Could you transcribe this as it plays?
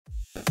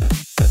Hey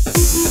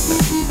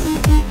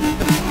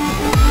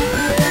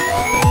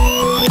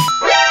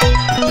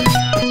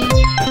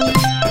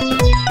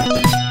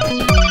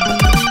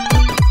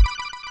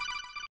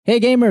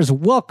gamers,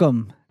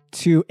 welcome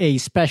to a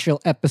special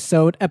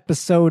episode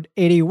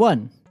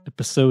 81.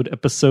 Episode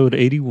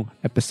 81.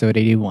 Episode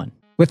 81.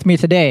 With me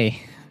today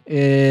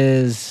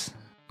is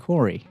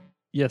Corey.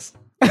 Yes.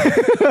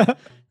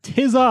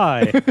 Tis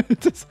I.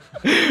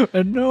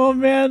 And no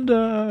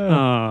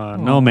Amanda.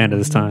 No Amanda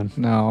this time.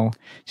 No,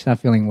 she's not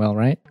feeling well,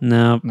 right?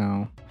 No.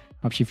 No.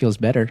 Hope she feels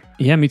better.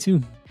 Yeah, me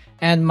too.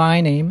 And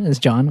my name is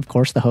John, of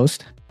course, the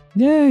host.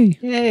 Yay.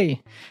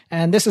 Yay.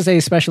 And this is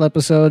a special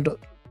episode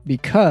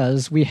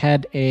because we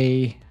had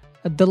a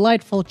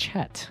delightful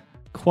chat.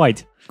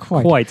 Quite.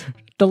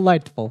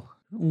 Delightful.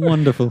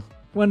 Wonderful.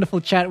 Wonderful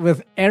chat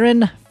with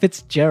Erin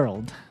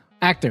Fitzgerald,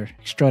 actor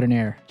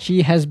extraordinaire.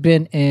 She has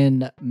been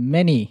in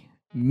many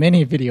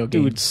video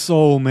games. Dude,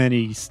 so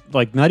many.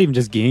 Like, not even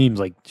just games,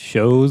 like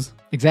shows.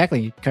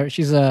 Exactly.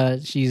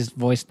 She's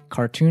voiced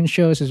cartoon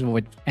shows, she's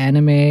voiced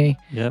anime,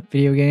 Yep.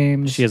 video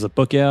games. She has a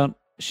book out.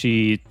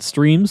 She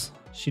streams.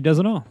 She does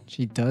it all.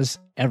 She does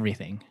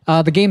everything.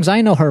 The games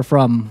I know her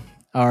from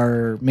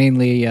are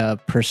mainly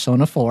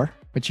Persona 4,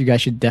 which you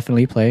guys should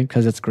definitely play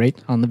because it's great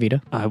on the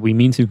Vita. We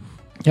mean to.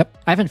 Yep.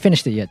 I haven't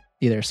finished it yet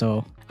either,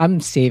 so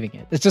I'm saving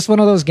it. It's just one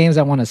of those games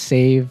I want to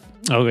save,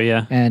 Oh,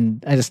 yeah.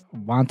 and I just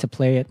want to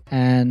play it.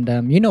 And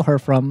you know her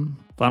from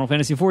Final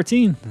Fantasy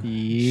XIV.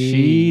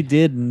 She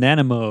did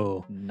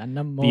Nanamo.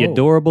 The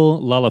adorable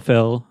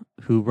Lalafell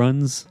who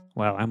runs...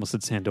 Wow, I almost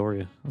said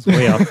Sandoria. That's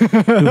way off.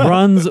 Who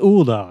runs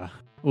Ul'dah.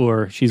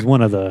 Or she's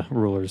one of the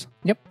rulers.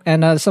 Yep.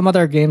 And some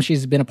other games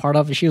she's been a part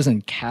of. She was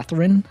in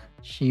Catherine.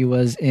 She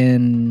was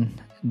in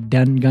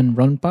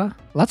Danganronpa.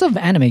 Lots of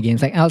anime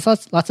games. Like lots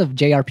of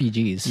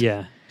JRPGs.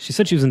 Yeah. She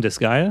said she was in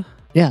Disgaea.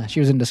 Yeah, she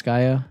was in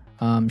Disgaea.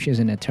 She was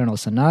in Eternal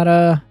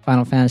Sonata,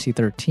 Final Fantasy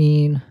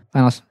 13,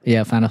 Final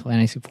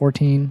Fantasy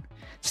 14.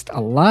 Just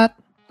a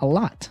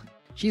lot.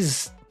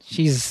 She's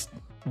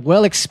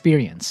well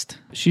experienced.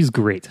 She's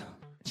great.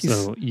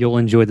 So you'll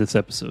enjoy this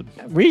episode.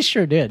 We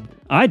sure did.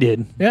 I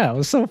did. Yeah, it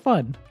was so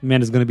fun.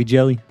 Amanda's going to be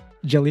jelly.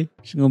 Jelly.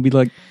 She's going to be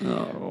like,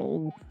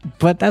 oh.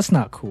 But that's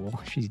not cool.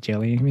 She's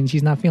jelly. I mean,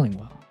 she's not feeling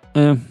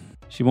well.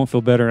 She won't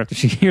feel better after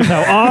she hears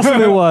how awesome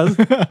it was.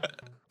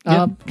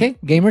 Okay,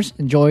 gamers,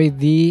 enjoy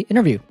the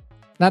interview.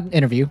 Not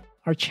interview,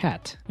 our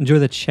chat. Enjoy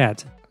the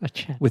chat A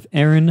chat. with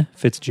Erin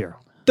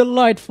Fitzgerald.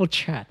 Delightful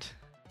chat.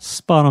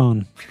 Spot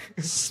on.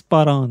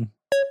 Spot on.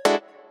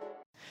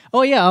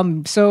 Oh yeah,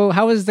 so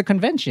how was the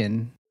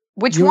convention?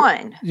 Which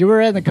one? You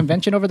were at the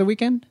convention over the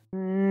weekend?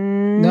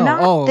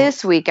 Not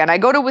this weekend. I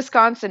go to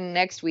Wisconsin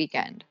next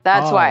weekend.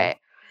 That's why.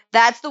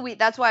 That's the week.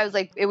 That's why I was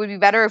like, it would be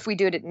better if we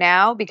do it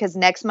now because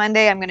next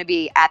Monday I'm going to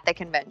be at the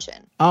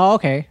convention. Oh,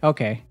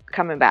 okay.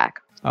 Coming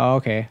back. Oh,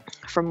 okay.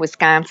 From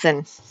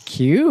Wisconsin.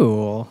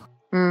 Cool.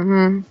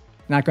 Mm-hmm.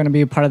 Not going to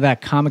be a part of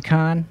that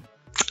Comic-Con?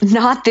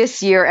 Not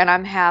this year, and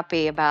I'm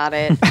happy about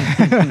it.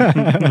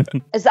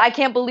 I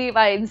can't believe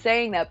I'm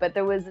saying that, but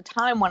there was a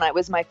time when it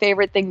was my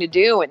favorite thing to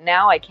do, and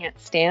now I can't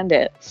stand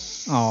it.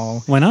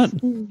 Oh. Why not?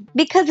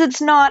 Because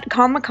it's not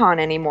Comic-Con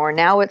anymore.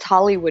 Now it's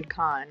Hollywood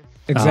Con.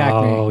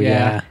 Exactly. Oh,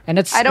 yeah. And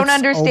I don't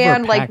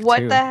understand, like, overpacked, what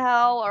too. the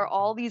hell are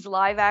all these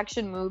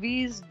live-action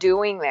movies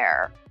doing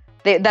there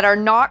that are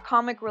not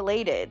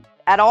comic-related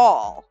at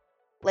all?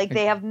 Like,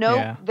 they have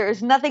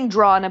there's nothing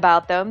drawn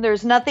about them. There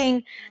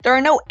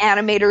are no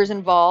animators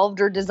involved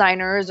or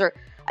designers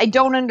I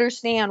don't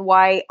understand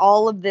why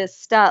all of this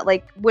stuff,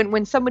 like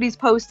when somebody's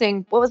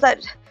posting, what was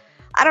that?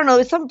 I don't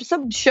know,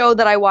 some show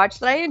that I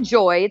watched that I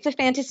enjoy. It's a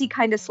fantasy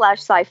kind of /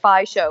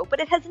 sci-fi show, but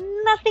it has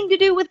nothing to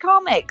do with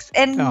comics.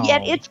 And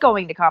yet it's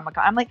going to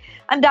Comic-Con. I'm like,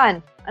 I'm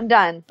done.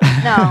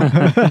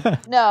 No,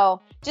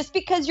 no. Just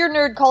because you're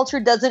nerd culture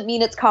doesn't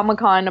mean it's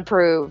Comic-Con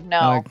approved.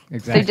 No,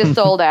 exactly. They just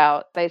sold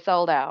out. They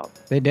sold out.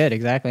 They did,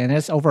 exactly. And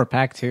it's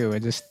overpacked too.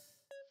 It just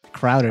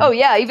crowded. Oh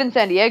yeah, even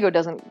San Diego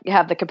doesn't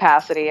have the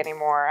capacity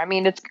anymore. I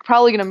mean, it's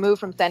probably going to move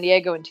from San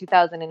Diego in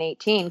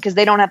 2018 because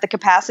they don't have the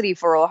capacity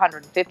for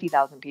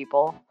 150,000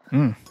 people.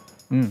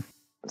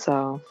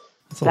 So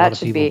that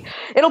should be.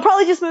 It'll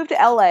probably just move to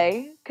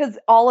LA because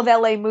all of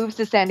LA moves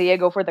to San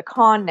Diego for the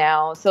con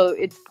now. So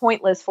it's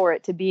pointless for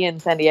it to be in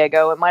San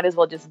Diego. It might as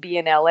well just be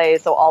in LA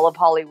so all of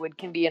Hollywood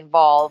can be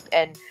involved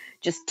and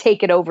just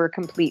take it over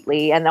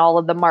completely. And all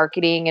of the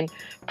marketing and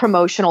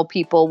promotional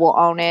people will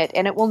own it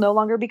and it will no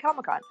longer be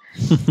Comic-Con.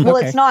 Well,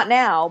 It's not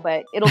now,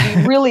 but it'll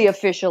be really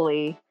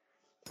officially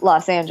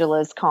Los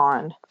Angeles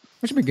Con.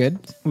 Which would be good.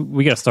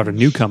 We got to start a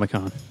new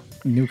Comic-Con.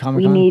 New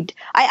Comic-Con?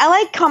 I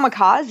like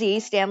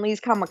Kamikaze, Stan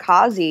Lee's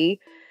Kamikaze.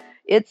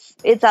 It's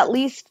at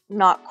least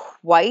not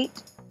quite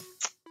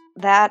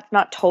that,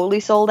 not totally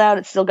sold out.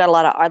 It's still got a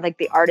lot of art, like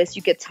the artists.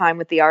 You get time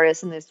with the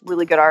artists, and there's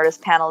really good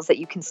artist panels that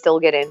you can still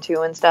get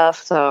into and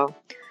stuff. So,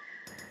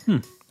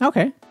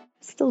 okay,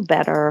 still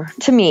better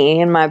to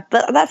me.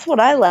 That's what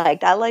I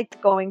liked. I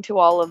liked going to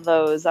all of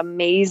those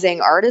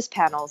amazing artist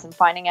panels and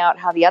finding out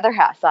how the other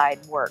side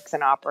works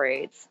and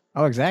operates.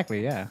 Oh,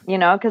 exactly. Yeah. You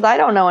know, because I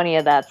don't know any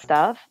of that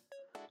stuff.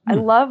 I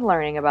love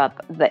learning about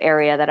the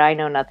area that I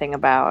know nothing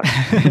about.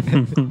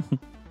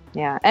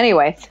 Yeah.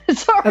 Anyway,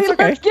 sorry.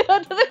 Okay. Let's get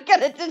on to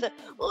the.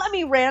 Let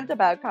me rant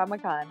about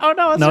Comic-Con. Oh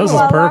no, this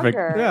is perfect.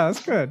 Yeah,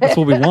 that's good. That's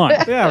what we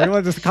want. Yeah, we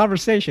want this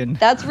conversation.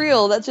 That's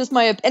real. That's just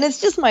and it's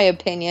just my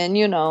opinion.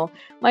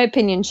 My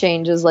opinion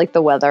changes like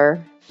the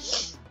weather.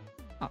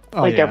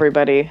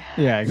 Everybody.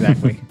 Yeah,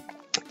 exactly.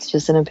 It's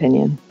just an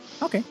opinion.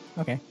 Okay.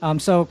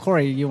 So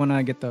Corey, you want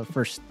to get the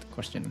first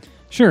question?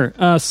 Sure.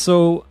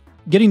 So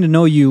getting to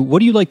know you, what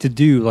do you like to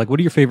do? Like, what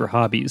are your favorite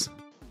hobbies?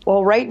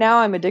 Well, right now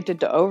I'm addicted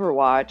to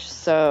Overwatch,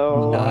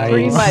 so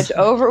pretty much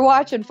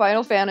Overwatch and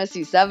Final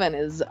Fantasy VII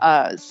is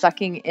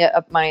sucking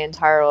up my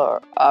entire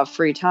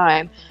free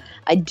time.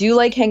 I do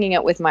like hanging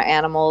out with my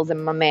animals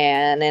and my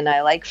man, and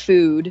I like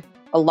food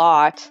a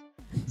lot.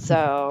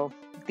 So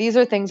these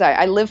are things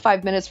I live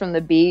 5 minutes from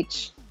the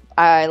beach.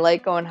 I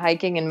like going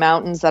hiking in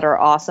mountains that are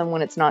awesome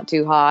when it's not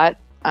too hot.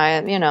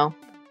 I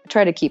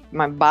try to keep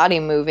my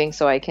body moving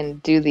so I can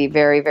do the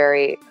very,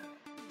 very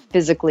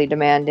physically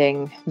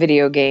demanding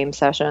video game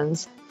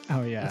sessions.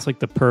 Oh yeah, it's like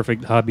the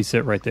perfect hobby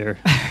sit right there.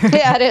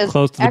 Yeah, it is.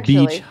 Close to the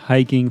beach,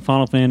 hiking,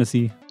 Final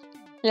Fantasy.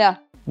 Yeah.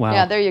 Wow.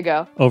 Yeah, there you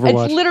go.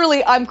 Overwatch. It's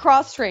literally, I'm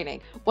cross training.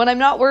 When I'm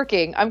not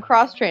working, I'm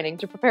cross training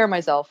to prepare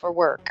myself for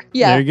work.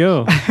 Yeah. There you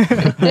go.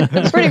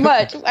 Pretty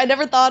much. I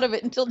never thought of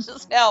it until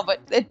just now, but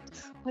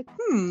it's like,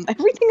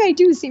 everything I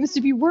do seems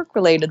to be work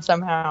related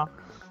somehow.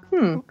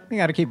 You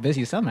got to keep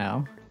busy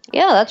somehow.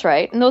 Yeah, that's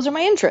right. And those are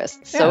my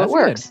interests, so it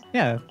works. Good.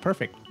 Yeah,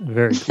 perfect.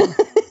 Very cool.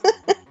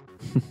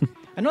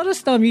 I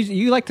noticed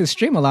you like to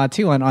stream a lot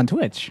too on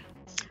Twitch.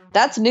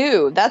 That's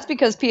new. That's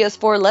because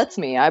PS4 lets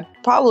me. I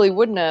probably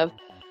wouldn't have.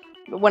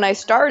 When I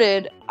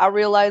started, I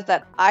realized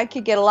that I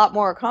could get a lot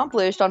more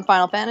accomplished on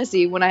Final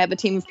Fantasy when I have a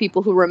team of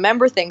people who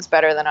remember things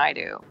better than I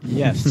do.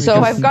 Yes. So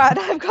I've got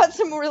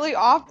some really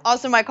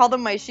awesome. I call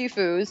them my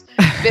Shifus,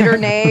 Bitter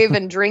Knave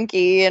and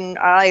Drinky, and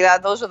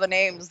those are the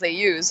names they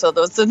use. So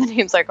those are the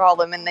names I call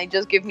them, and they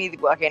just give me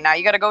okay. Now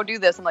you got to go do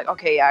this. I'm like,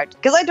 okay, yeah,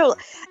 because I don't.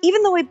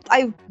 Even though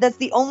I that's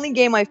the only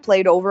game I've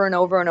played over and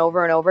over and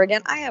over and over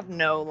again. I have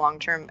no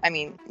long-term.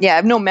 I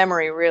have no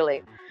memory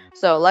really.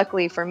 So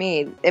luckily for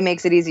me, it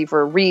makes it easy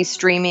for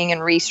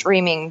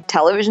restreaming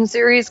television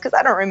series because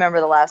I don't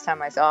remember the last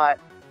time I saw it.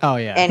 Oh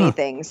yeah,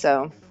 anything.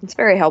 So it's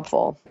very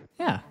helpful.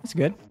 Yeah, that's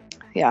good.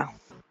 Yeah.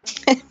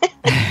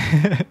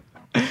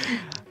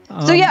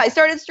 So yeah, I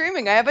started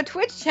streaming. I have a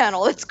Twitch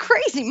channel. It's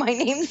crazy. My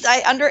name's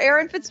under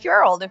Aaron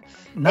Fitzgerald. If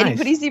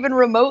anybody's even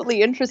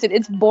remotely interested,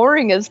 it's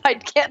boring as I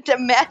can't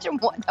imagine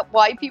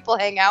why people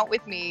hang out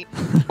with me.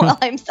 Well,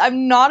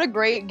 I'm not a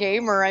great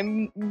gamer.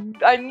 I'm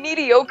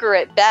mediocre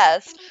at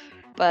best,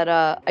 but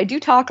I do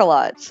talk a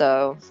lot.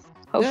 So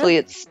hopefully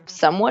it's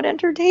somewhat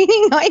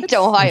entertaining.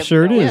 I'm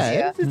sure it is.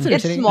 Yeah,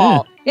 it's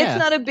small. Yeah. It's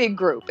not a big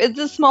group. It's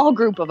a small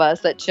group of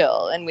us that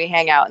chill and we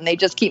hang out, and they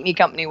just keep me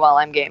company while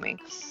I'm gaming.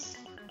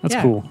 That's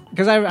cool.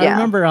 Because I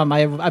remember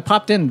I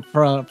popped in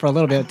for a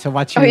little bit to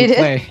watch you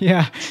play.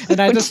 Yeah, and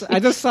I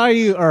just saw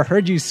you or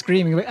heard you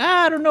screaming like,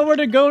 I don't know where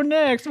to go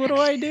next. What do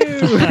I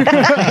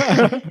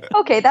do?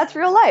 Okay, that's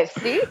real life.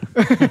 See?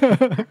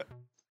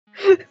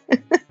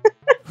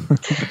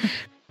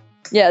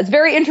 Yeah, it's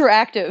very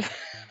interactive.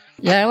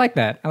 Yeah, I like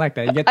that.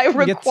 I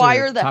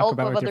require the help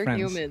of other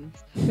humans.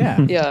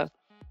 Yeah. Yeah.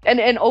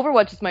 And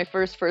Overwatch is my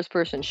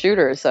first-person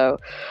shooter, so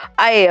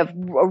I have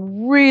a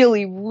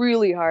really,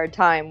 really hard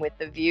time with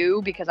the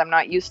view because I'm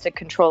not used to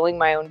controlling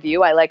my own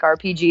view. I like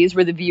RPGs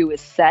where the view is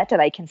set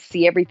and I can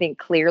see everything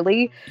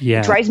clearly.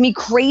 Yeah. It drives me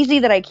crazy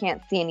that I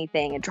can't see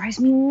anything. It drives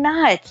me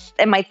nuts.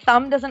 And my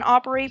thumb doesn't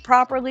operate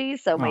properly,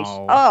 so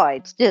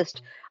it's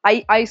just...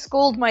 I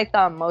scold my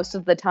thumb most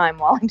of the time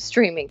while I'm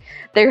streaming.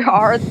 There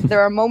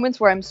are moments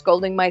where I'm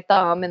scolding my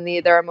thumb, and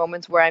there are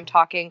moments where I'm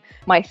talking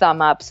my thumb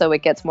up so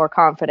it gets more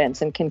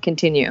confidence and can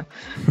continue.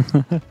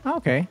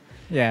 Okay.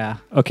 Yeah.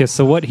 Okay,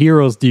 so what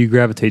heroes do you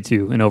gravitate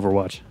to in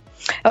Overwatch?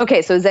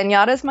 Okay, so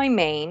Zenyatta's my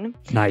main.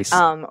 Nice.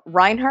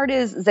 Reinhardt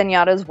is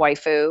Zenyatta's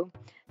waifu.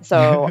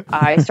 So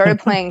I started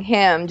playing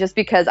him just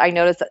because I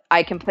noticed that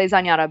I can play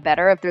Zenyatta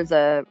better if there's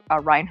a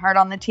Reinhardt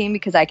on the team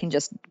because I can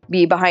just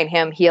be behind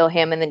him, heal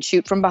him, and then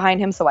shoot from behind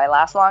him so I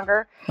last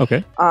longer.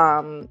 Okay.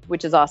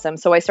 Which is awesome.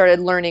 So I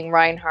started learning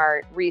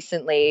Reinhardt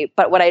recently.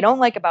 But what I don't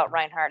like about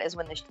Reinhardt is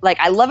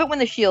I love it when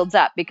the shield's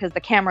up because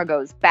the camera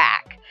goes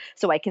back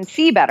so I can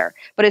see better.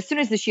 But as soon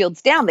as the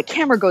shield's down, the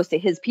camera goes to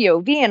his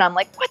POV and I'm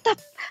like, what the?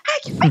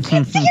 I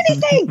can't see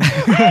anything.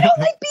 I don't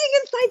like being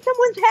inside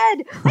someone's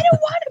head. I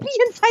don't want to be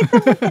inside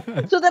someone's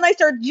head. So then I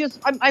start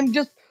I'm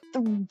just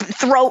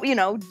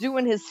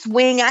doing his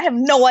swing. I have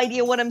no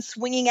idea what I'm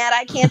swinging at.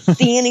 I can't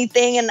see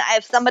anything. And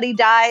if somebody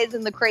dies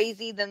in the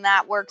crazy, then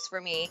that works for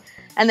me.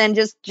 And then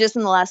just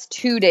in the last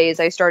 2 days,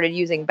 I started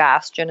using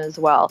Bastion as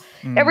well.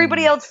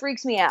 Everybody else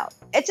freaks me out.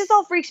 It just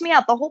all freaks me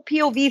out. The whole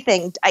POV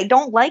thing. I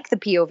don't like the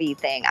POV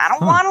thing. I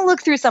don't want to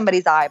look through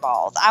somebody's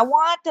eyeballs. I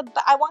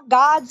want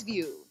God's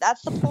view.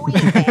 That's the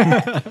point,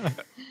 man.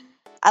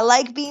 I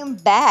like being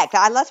back.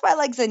 That's why I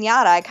like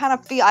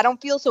Zenyatta. I don't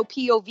feel so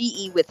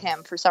POV-y with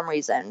him for some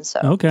reason. So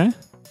okay.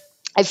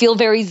 I feel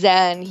very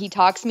zen. He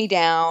talks me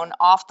down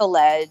off the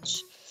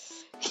ledge.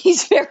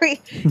 He's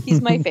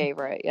my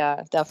favorite.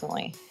 Yeah,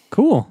 definitely.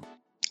 Cool.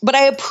 But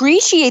I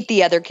appreciate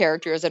the other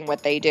characters and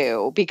what they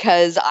do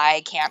because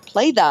I can't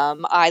play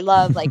them. I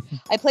love,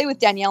 I play with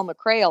Danielle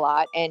McRae a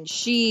lot, and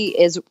she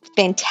is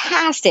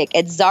fantastic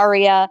at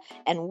Zarya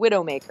and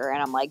Widowmaker.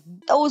 And I'm like,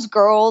 those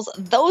girls,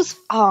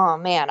 oh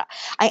man.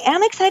 I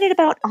am excited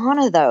about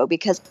Ana, though,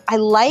 because I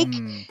like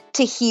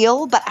to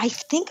heal, but I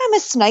think I'm a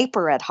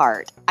sniper at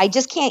heart. I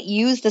just can't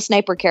use the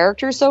sniper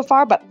character so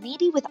far, but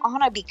maybe with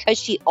Ana, because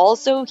she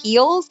also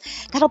heals,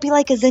 that'll be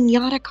like a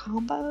Zenyatta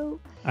combo.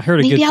 I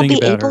heard a maybe good thing I'll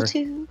be about able her.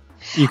 to.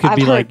 You could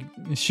be like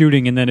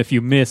shooting, and then if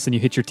you miss and you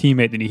hit your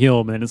teammate, then you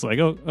heal them, and it's like,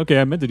 oh, okay,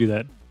 I meant to do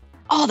that.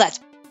 Oh, that's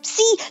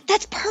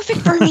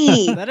perfect for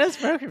me. That is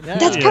perfect.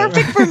 That's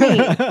perfect for me.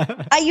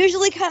 I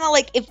usually kind of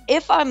like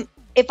if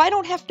I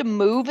don't have to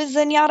move as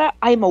Zenyatta,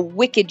 I'm a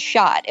wicked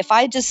shot. If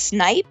I just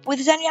snipe with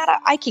Zenyatta,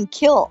 I can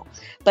kill.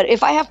 But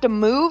if I have to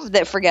move,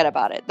 then forget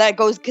about it. That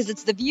goes because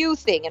it's the view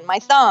thing and my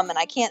thumb, and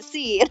I can't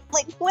see. And I'm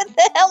like, what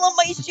the hell am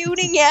I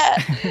shooting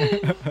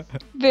at?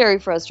 Very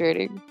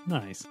frustrating.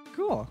 Nice.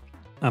 Cool.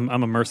 I'm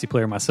a Mercy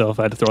player myself.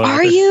 I had to throw it out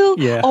Are there. you?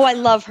 Yeah. Oh, I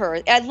love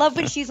her. I love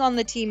when she's on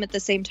the team at the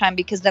same time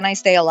because then I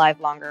stay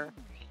alive longer.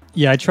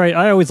 Yeah,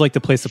 I always like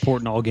to play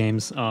support in all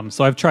games.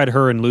 So I've tried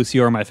her and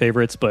Lucio are my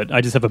favorites, but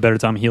I just have a better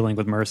time healing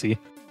with Mercy.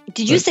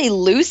 Did you say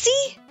Lucy?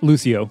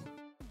 Lucio.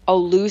 Oh,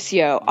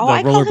 Lucio. Oh, The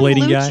I call him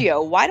rollerblading guy?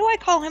 Lucio. Why do I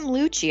call him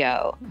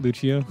Lucio?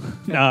 Lucio?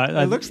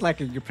 It looks like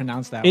you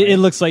pronounce that it way.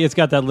 looks like it's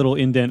got that little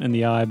indent in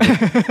the eye,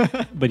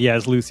 but yeah,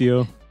 it's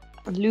Lucio.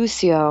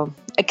 Lucio.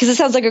 Because it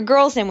sounds like a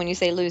girl's name when you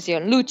say Lucio.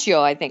 And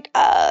Lucio, I think,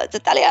 it's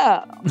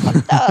Italiano.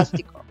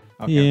 Fantastico.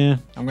 Okay. Yeah.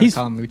 I'm going to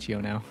call him Lucio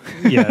now.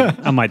 Yeah,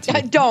 I might too.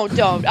 Don't.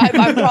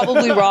 I'm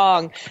probably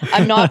wrong.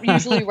 I'm not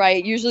usually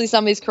right. Usually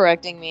somebody's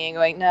correcting me and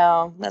going,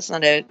 no, that's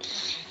not it.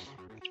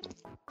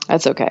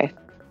 That's okay.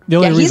 The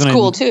only He's reason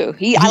cool too.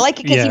 I like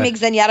it because yeah. he makes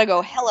Zenyatta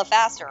go hella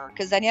faster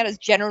because Zenyatta's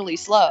generally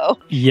slow.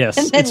 Yes,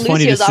 And then it's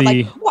funny to Lucio's, I'm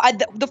see.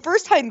 like, the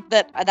first time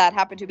that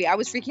happened to me, I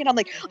was freaking out. I'm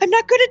like, I'm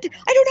not good at,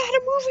 I don't know how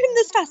to move him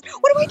this fast.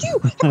 What do I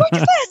do? I'm going too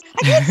fast.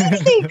 I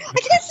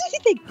can't see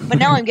anything. But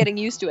now I'm getting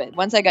used to it.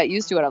 Once I got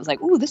used to it, I was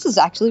like, ooh, this is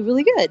actually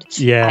really good.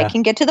 Yeah. I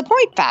can get to the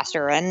point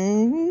faster.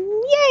 And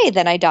yay,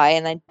 then I die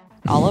and then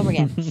all over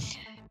again.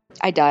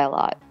 I die a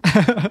lot.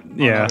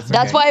 Yeah.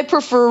 That's why I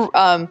prefer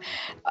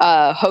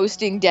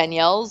hosting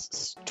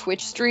Danielle's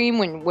Twitch stream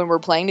when we're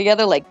playing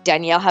together. Like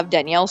have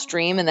Danielle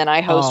stream and then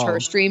I host her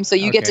stream. So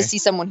you get to see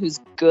someone who's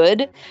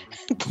good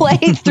play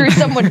through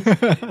someone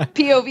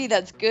POV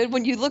that's good.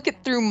 When you look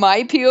at through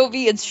my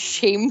POV, it's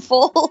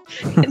shameful.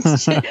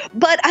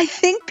 But I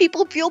think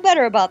people feel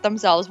better about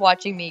themselves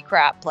watching me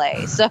crap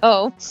play. So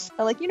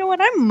I'm like, you know what?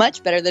 I'm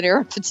much better than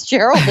Aaron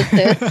Fitzgerald at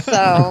this.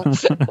 So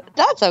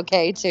that's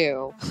okay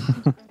too.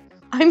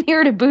 I'm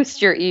here to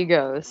boost your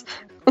egos.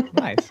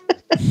 Nice.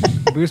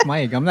 Boost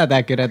my ego. I'm not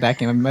that good at that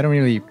game. I don't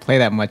really play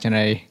that much,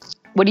 and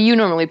What do you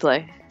normally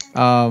play?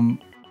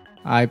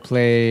 I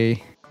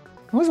play.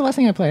 What was the last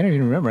thing I played? I don't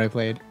even remember. I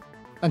played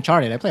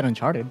Uncharted. I played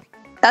Uncharted.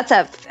 That's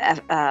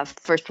a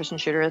first-person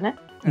shooter, isn't it?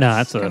 No,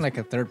 that's kind a of like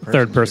a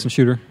third-person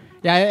shooter.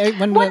 Yeah.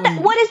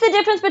 What is the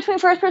difference between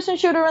first-person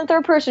shooter and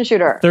third-person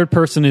shooter? Third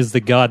person is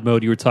the God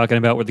mode you were talking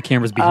about, where the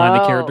camera's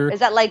behind the character. Is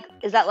that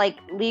like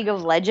League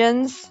of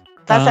Legends?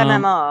 That's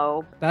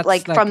MMO. That's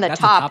like from the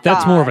top.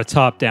 That's more of a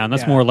top-down.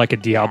 That's Yeah. more like a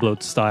Diablo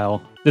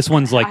style. This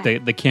one's like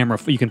the camera.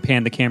 You can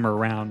pan the camera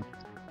around.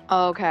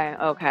 Okay.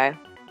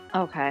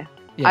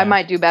 Yeah. I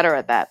might do better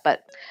at that,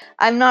 but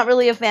I'm not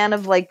really a fan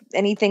of like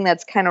anything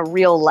that's kind of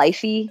real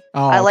lifey.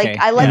 Oh, I like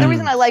okay. the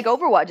reason I like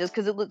Overwatch is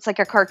because it looks like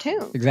a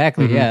cartoon.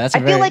 Exactly. Mhm. Yeah. That's.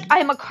 I feel like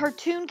I'm a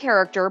cartoon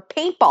character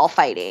paintball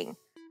fighting.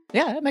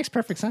 Yeah, that makes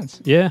perfect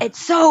sense. Yeah,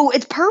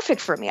 It's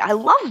perfect for me. I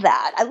love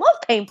that. I love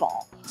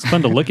paintball. it's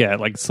fun to look at.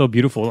 Like, it's so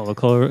beautiful, all the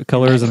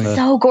colors and the.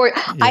 So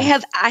gorgeous. Yeah.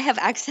 I have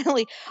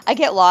accidentally, I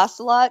get lost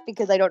a lot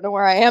because I don't know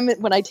where I am.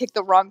 When I take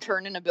the wrong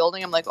turn in a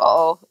building, I'm like,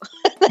 oh,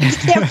 I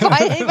can't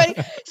find anybody.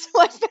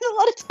 So I spend a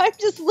lot of time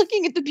just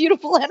looking at the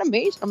beautiful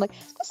animation. I'm like,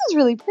 this is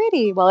really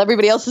pretty, while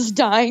everybody else is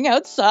dying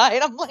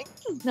outside. I'm like,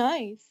 this is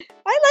nice.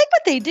 I like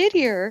what they did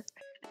here.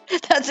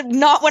 That's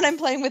not when I'm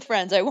playing with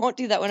friends. I won't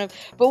do that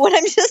but when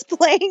I'm just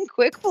playing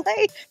quick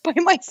play by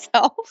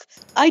myself,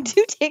 I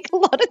do take a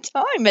lot of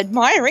time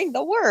admiring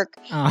the work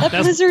that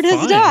That's Blizzard has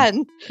fine.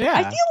 done. Yeah.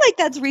 I feel like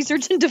that's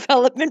research and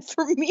development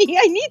for me.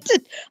 I need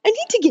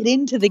to get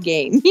into the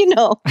game, you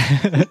know.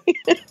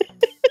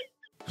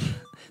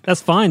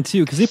 That's fine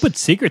too, because they put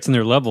secrets in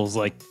their levels,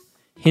 like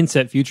hints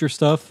at future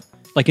stuff.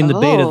 Like in the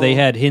beta, they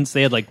had hints.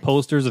 They had like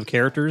posters of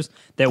characters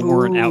that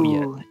weren't out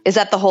yet. Is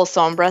that the whole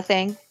Sombra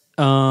thing?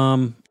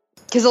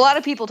 Because a lot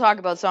of people talk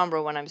about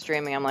Sombra when I'm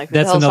streaming. I'm like, who the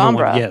That's hell's another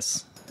Sombra? one.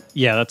 Yes,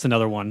 yeah, that's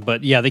another one.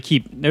 But yeah,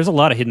 there's a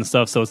lot of hidden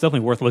stuff, so it's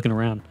definitely worth looking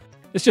around.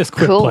 It's just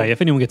quick Cool. play. If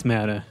anyone gets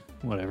mad,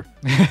 whatever.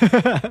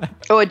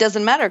 Oh, it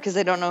doesn't matter because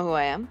they don't know who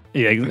I am.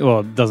 Yeah,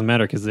 well, it doesn't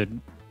matter because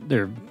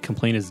their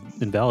complaint is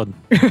invalid.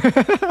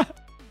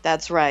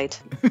 That's right.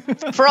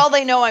 For all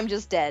they know, I'm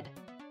just dead.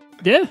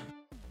 Yeah,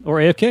 or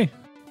AFK.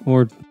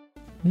 Or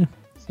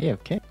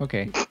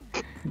Okay.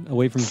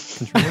 away from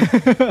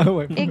control.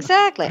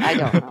 Exactly. I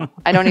don't know.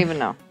 I don't even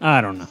know.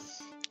 I don't know.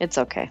 It's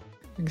okay.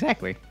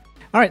 Exactly.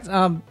 All right.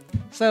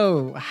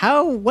 So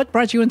what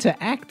brought you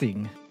into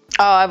acting?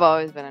 Oh, I've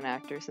always been an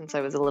actor. Since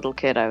I was a little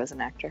kid, I was an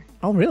actor.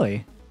 Oh,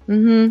 really?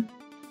 Mm-hmm.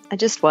 I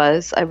just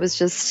was. I was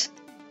just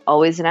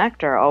always an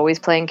actor, always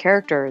playing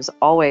characters,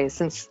 always.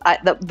 Since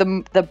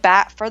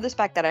the furthest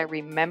back that I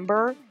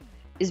remember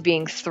is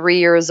being 3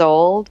 years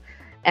old,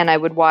 and I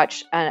would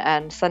watch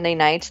on Sunday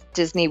nights,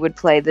 Disney would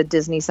play the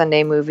Disney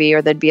Sunday movie,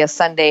 or there'd be a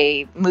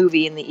Sunday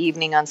movie in the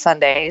evening on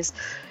Sundays,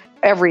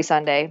 every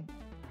Sunday.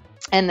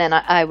 And then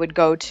I would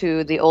go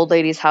to the old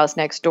lady's house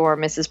next door,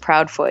 Mrs.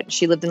 Proudfoot.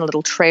 She lived in a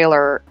little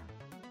trailer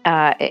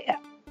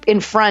in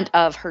front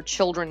of her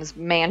children's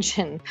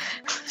mansion.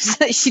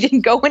 So she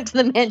didn't go into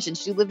the mansion.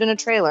 She lived in a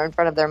trailer in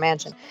front of their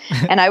mansion.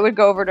 And I would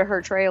go over to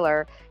her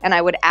trailer and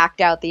I would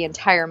act out the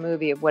entire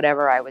movie of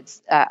whatever I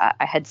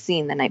had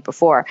seen the night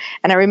before.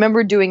 And I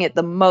remember doing it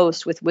the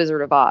most with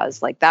Wizard of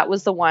Oz. Like, that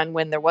was the one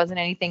when there wasn't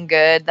anything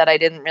good that I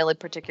didn't really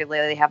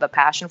particularly have a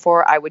passion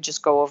for. I would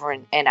just go over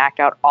and act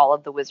out all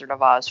of the Wizard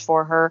of Oz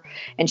for her.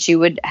 And she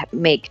would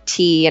make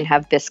tea and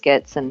have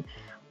biscuits and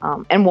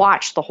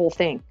watch the whole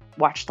thing.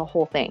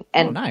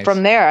 And nice.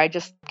 From there I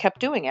just kept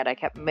doing it. I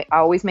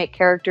always make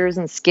characters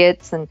and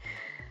skits, and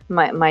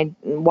my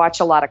watch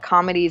a lot of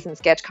comedies and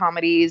sketch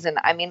comedies. And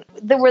I mean,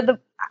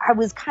 I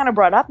was kind of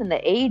brought up in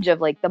the age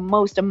of like the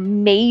most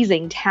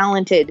amazing,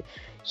 talented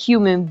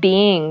human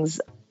beings,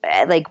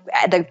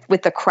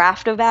 with the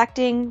craft of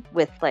acting,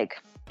 with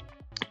like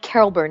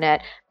Carol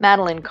Burnett,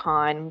 Madeline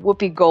Kahn,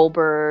 Whoopi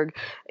Goldberg,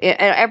 and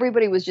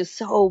everybody was just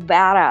so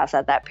badass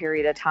at that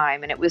period of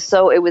time. And it was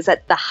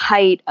at the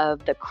height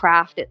of the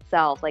craft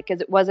itself, like,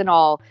 because it wasn't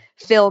all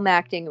film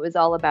acting. It was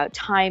all about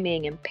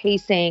timing and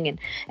pacing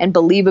and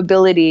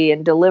believability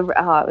and deliver.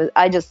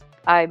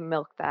 I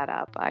milked that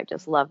up. I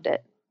just loved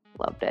it.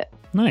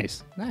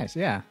 Nice.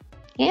 Yeah.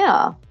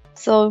 Yeah.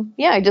 So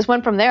yeah, I just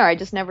went from there. I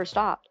just never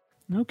stopped.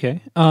 Okay.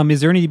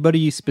 Is there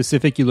anybody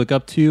specific you look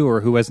up to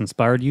or who has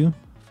inspired you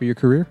for your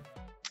career?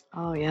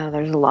 Oh yeah,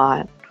 there's a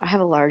lot. I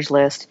have a large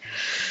list.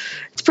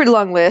 It's a pretty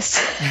long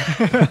list.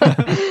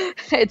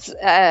 It's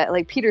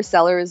like Peter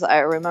Sellers. I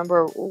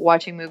remember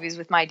watching movies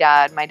with my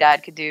dad. My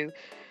dad could do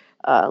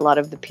a lot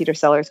of the Peter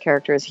Sellers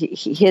characters.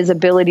 His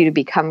ability to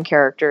become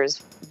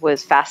characters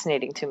was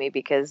fascinating to me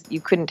because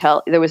you couldn't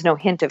tell. There was no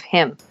hint of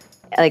him.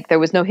 Like, there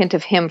was no hint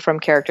of him from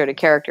character to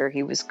character.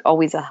 He was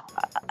always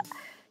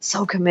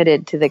so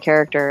committed to the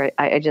character.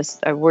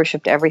 I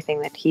worshipped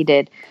everything that he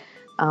did.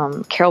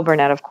 Carol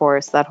Burnett, of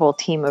course, that whole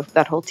team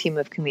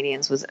of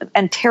comedians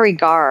and Terry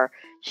Garr.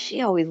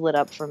 She always lit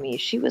up for me.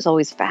 She was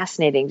always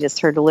fascinating, just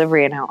her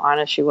delivery and how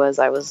honest she was.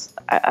 I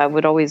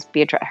would always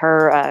be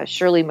her.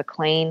 Shirley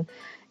MacLaine,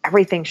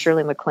 everything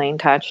Shirley MacLaine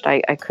touched,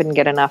 I couldn't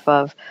get enough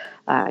of.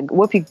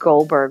 Whoopi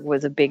Goldberg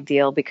was a big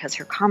deal because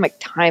her comic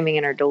timing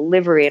and her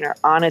delivery and her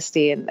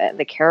honesty and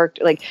the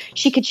character, like,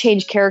 she could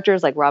change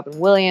characters like Robin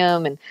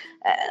Williams, and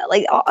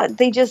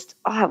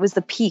it was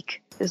the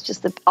peak. It was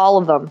just all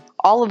of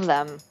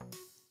them.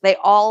 They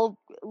all,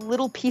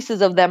 little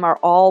pieces of them are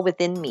all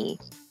within me.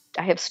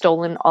 I have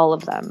stolen all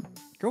of them.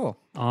 Cool.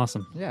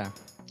 Awesome. Yeah.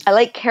 I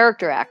like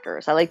character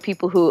actors. I like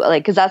people who,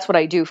 like, because that's what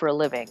I do for a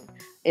living,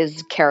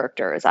 is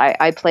characters.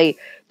 I play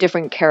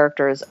different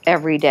characters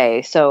every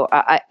day. So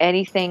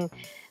anything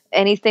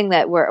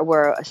that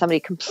where somebody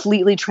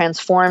completely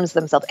transforms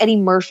themselves. Eddie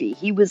Murphy,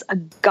 he was a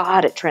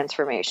god at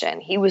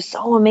transformation. He was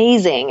so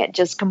amazing at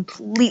just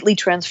completely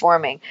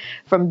transforming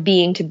from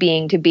being to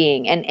being to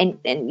being. And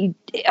you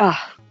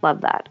love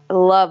that. I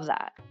love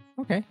that.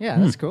 Okay, yeah,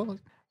 that's cool.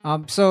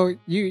 So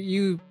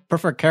you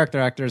prefer character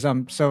actors.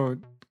 So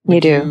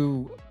would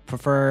you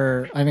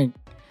prefer? I mean,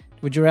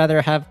 would you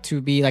rather have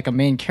to be like a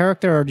main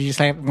character, or do you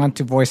just want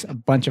to voice a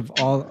bunch of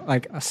all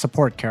like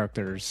support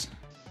characters?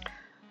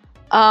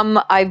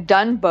 I've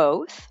done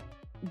both.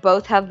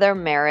 Both have their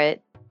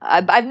merit.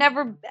 I've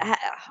never,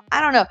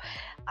 I don't know.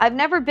 I've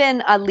never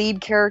been a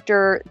lead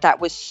character that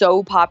was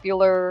so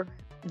popular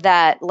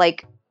that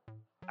like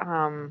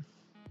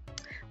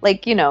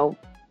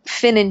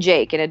Finn and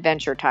Jake in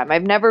Adventure Time.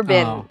 I've never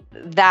been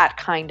that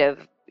kind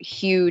of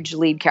huge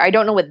lead character. I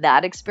don't know what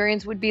that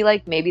experience would be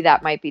like. Maybe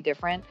that might be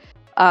different.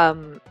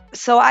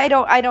 So I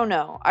don't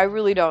know. I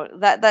really don't.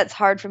 That's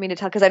hard for me to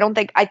tell because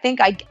I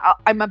think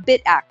I'm a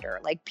bit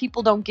actor. Like,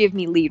 people don't give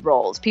me lead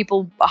roles.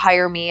 People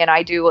hire me and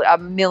I do a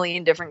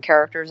million different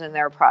characters in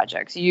their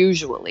projects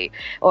usually.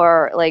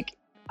 Or like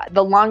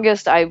the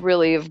longest I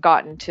really have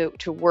gotten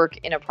to work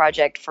in a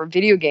project for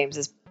video games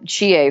is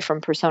Chie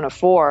from Persona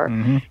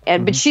 4.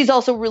 But she's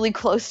also really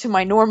close to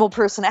my normal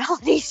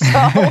personality. So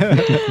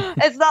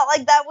it's not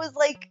like that was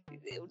like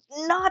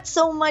not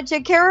so much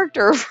a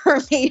character for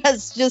me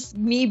as just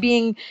me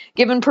being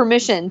given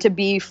permission to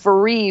be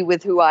free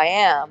with who I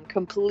am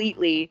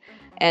completely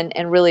and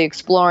really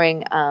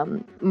exploring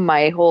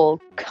my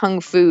whole kung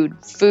fu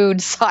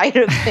food side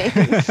of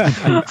things.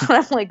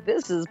 I'm like,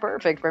 this is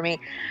perfect for me.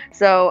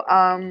 So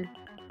I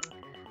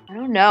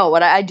don't know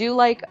what I do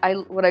like.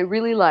 What I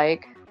really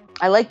like.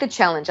 I like the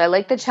challenge. I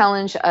like the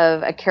challenge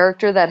of a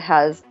character that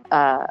has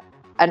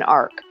an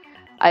arc.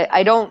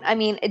 I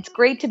mean, it's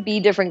great to be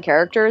different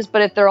characters,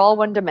 but if they're all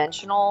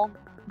one-dimensional,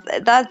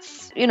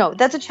 that's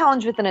a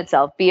challenge within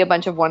itself. Be a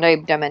bunch of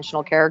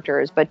one-dimensional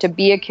characters, but to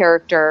be a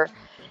character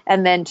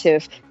and then to,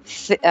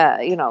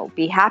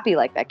 be happy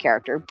like that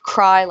character,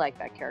 cry like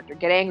that character,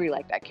 get angry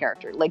like that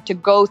character, like to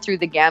go through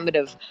the gamut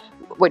of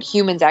what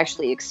humans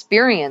actually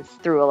experience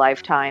through a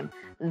lifetime.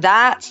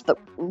 That's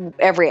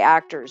every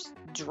actor's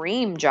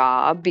dream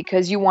job,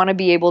 because you want to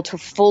be able to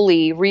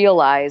fully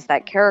realize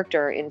that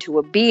character into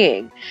a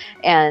being,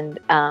 and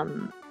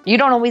you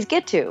don't always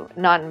get to,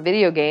 not in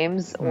video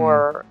games,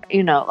 or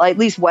at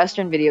least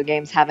Western video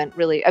games haven't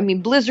really. I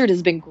mean, Blizzard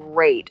has been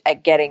great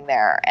at getting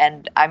there,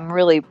 and I'm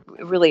really,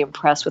 really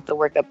impressed with the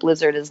work that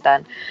Blizzard has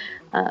done,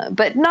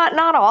 but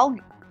not all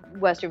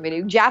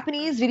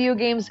Japanese video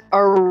games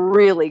are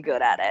really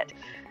good at it.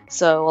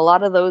 So a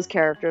lot of those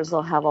characters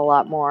will have a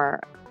lot more,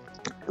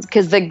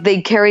 because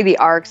they carry the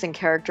arcs and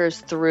characters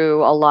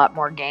through a lot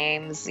more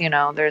games.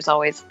 There's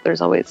always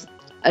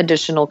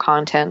additional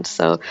content,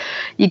 so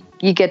you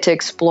get to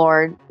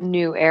explore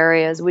new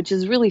areas, which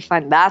is really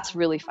fun. That's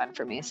really fun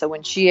for me. So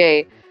when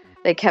Chie,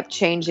 they kept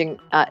changing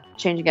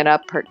it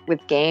up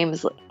with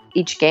games,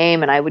 each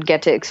game, and I would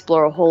get to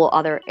explore a whole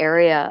other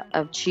area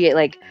of Chie.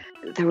 Like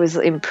there was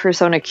in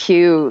Persona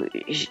Q,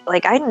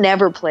 like I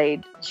never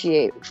played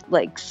Chie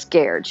like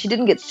scared. She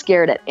didn't get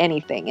scared at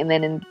anything. And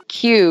then in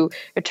Q,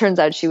 it turns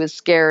out she was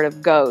scared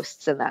of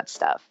ghosts and that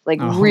stuff. Like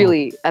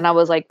really. And I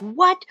was like,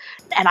 what?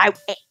 And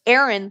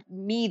Aaron,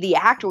 the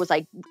actor, was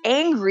like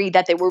angry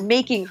that they were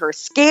making her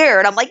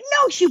scared. I'm like,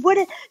 no, she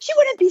wouldn't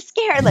be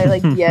scared.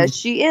 Like, yes,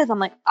 she is. I'm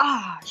like,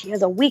 she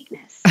has a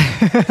weakness.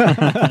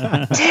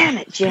 Damn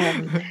it,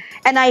 Jim.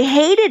 And I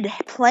hated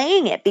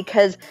playing it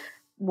because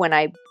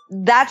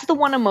that's the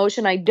one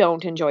emotion I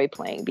don't enjoy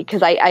playing,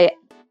 because I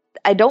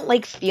don't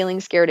like feeling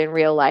scared in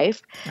real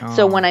life.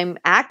 So when I'm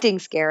acting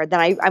scared, then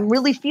I'm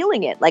really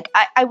feeling it. Like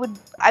I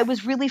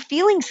was really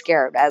feeling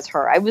scared as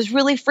her. I was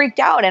really freaked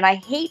out, and I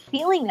hate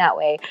feeling that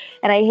way.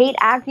 And I hate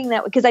acting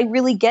that way because I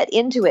really get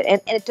into it.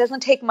 And it doesn't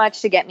take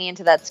much to get me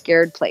into that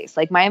scared place.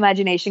 Like my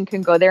imagination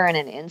can go there in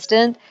an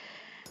instant.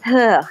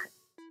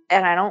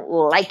 And I don't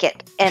like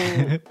it.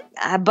 And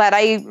but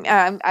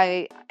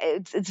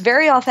it's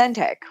very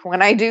authentic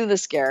when I do the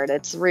scared.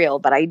 It's real,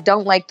 but I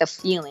don't like the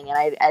feeling,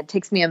 and it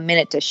takes me a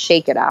minute to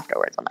shake it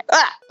afterwards. I'm like,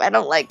 I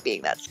don't like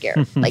being that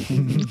scared. Like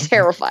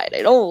terrified.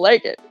 I don't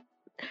like it.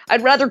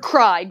 I'd rather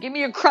cry. Give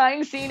me a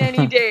crying scene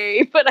any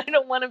day, but I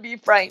don't want to be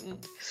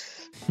frightened.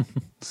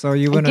 So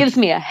it gives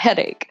me a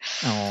headache.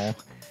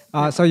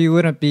 So you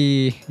want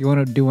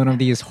to do one of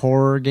these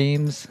horror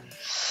games?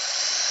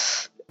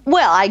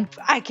 Well,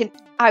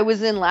 I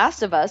was in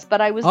Last of Us, but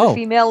I was the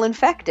female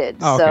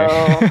infected, so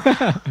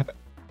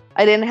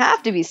I didn't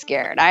have to be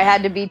scared. I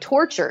had to be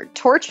tortured.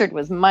 Tortured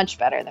was much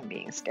better than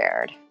being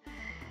scared.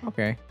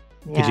 Okay.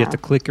 Yeah. Did you have to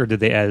click, or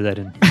did they add that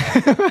in?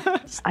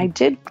 I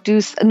did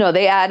do. No,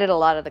 they added a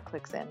lot of the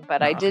clicks in,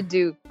 but I did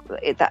do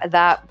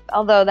that.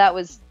 Although that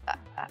was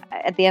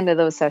at the end of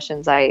those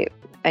sessions, I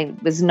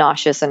was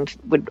nauseous and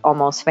would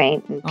almost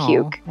faint and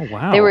puke. Oh,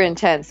 wow. They were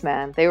intense,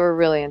 man. They were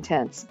really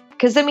intense.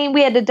 Because, I mean,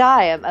 we had to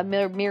die a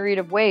myriad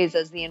of ways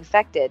as the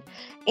infected.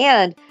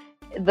 And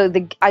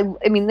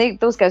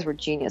those guys were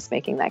genius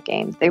making that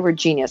game. They were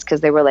genius because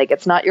they were like,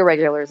 it's not your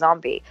regular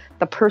zombie.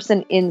 The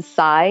person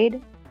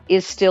inside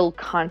is still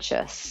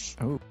conscious.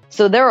 Oh.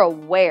 So they're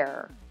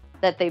aware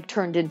that they've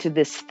turned into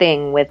this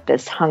thing with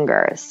this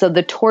hunger. So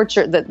the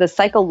torture, the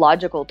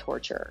psychological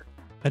torture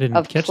I didn't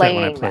of catch playing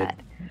that when I played. that.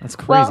 That's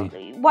crazy.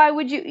 Well, why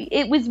would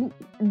you?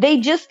 They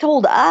just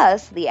told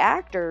us, the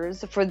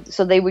actors,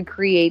 so they would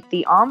create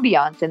the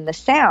ambiance and the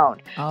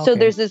sound. Okay. So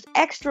there's this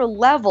extra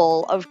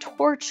level of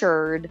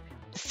tortured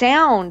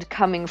sound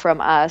coming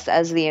from us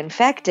as the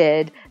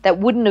infected that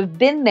wouldn't have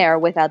been there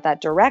without that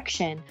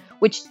direction,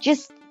 which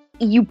just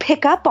you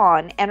pick up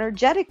on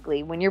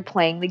energetically when you're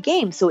playing the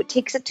game. So it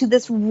takes it to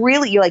this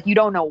really, you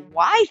don't know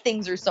why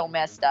things are so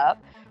messed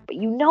up, but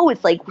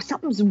it's like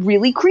something's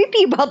really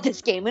creepy about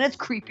this game, and it's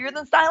creepier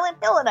than Silent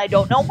Hill, and I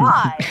don't know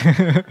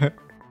why.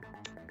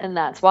 And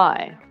that's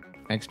why.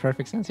 Makes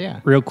perfect sense,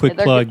 yeah. Real quick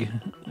plug.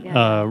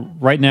 Yeah.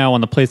 Right now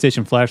on the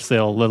PlayStation Flash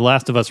sale, The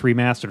Last of Us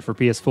Remastered for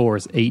PS4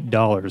 is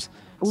 $8.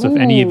 So if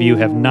any of you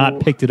have not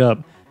picked it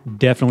up,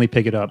 definitely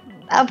pick it up.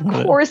 Of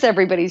course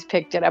everybody's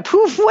picked it up.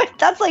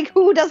 That's like,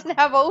 who doesn't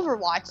have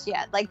Overwatch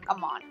yet? Like,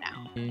 come on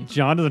now.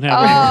 John doesn't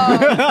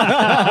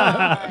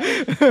have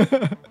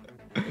Oh.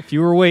 If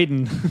you were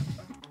waiting,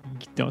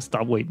 don't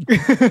stop waiting.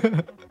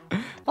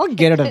 I'll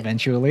get it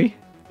eventually.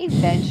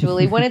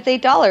 Eventually, when it's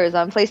 $8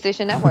 on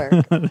PlayStation Network.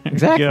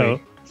 Exactly. Go.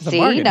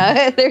 See?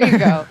 No, there you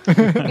go.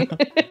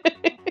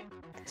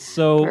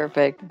 So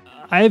Perfect.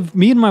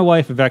 me and my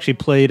wife have actually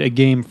played a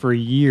game for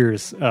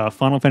years,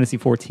 Final Fantasy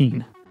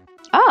XIV.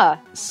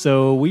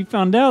 So we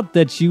found out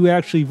that you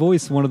actually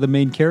voiced one of the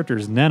main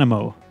characters,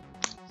 Nanamo.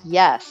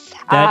 Yes.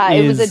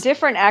 It was a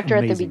different actor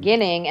at the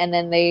beginning, and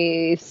then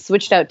they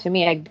switched out to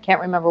me. I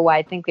can't remember why.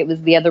 I think it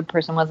was the other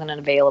person wasn't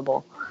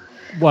available.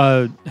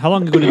 How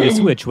long ago did they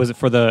switch? Was it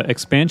for the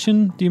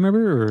expansion? Do you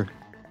remember?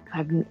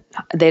 Or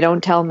they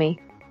don't tell me.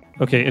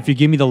 Okay, if you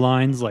give me the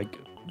lines, like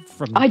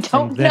from I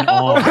don't then know.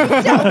 on.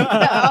 I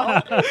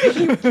don't know.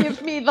 You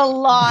give me the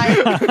line.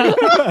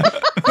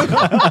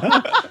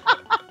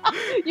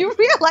 You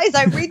realize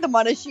I read them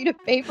on a sheet of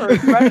paper in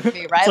front of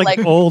me, right? It's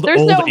like old, there's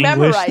old no English.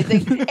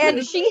 memorizing.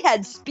 And she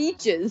had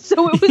speeches,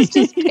 so it was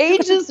just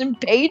pages and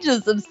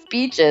pages of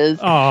speeches.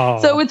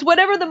 Oh. So it's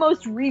whatever the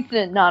most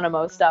recent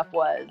Nanamo stuff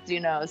was,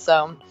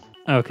 So.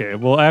 Okay,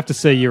 well, I have to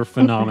say you're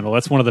phenomenal.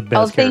 That's one of the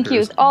best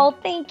characters.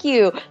 Thank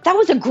you. That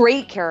was a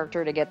great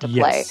character to get to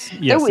play.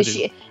 Yes,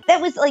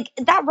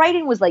 that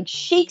writing was like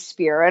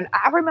Shakespeare. And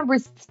I remember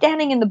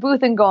standing in the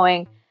booth and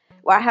going,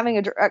 having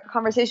a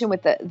conversation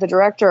with the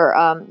director,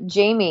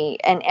 Jamie,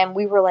 and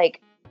we were like,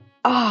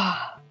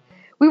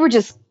 we were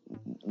just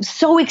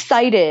so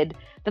excited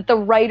that the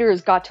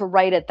writers got to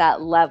write at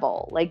that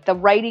level. Like the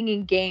writing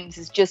in games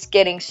is just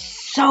getting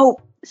so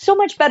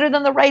much better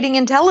than the writing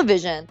in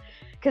television,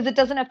 because it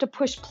doesn't have to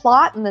push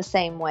plot in the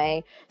same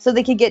way. So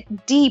they could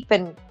get deep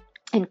and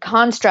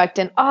construct.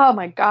 And oh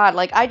my God,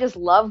 like I just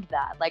loved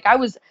that. Like I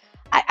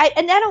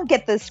don't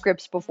get the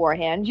scripts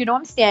beforehand.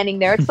 I'm standing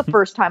there. It's the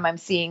first time I'm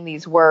seeing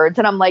these words.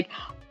 And I'm like,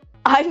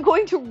 I'm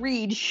going to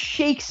read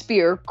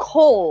Shakespeare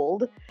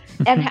cold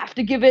and have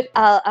to give it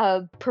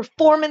a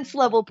performance.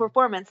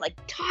 Like,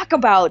 talk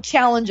about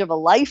challenge of a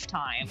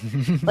lifetime.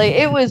 Like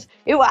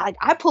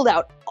I pulled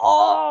out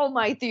all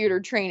my theater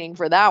training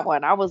for that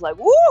one. I was like,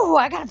 "Ooh,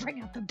 I gotta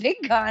bring out the big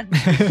gun.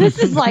 This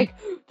is like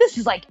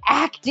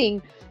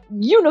acting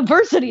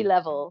university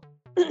level."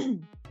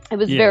 It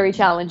was very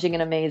challenging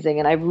and amazing,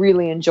 and I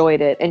really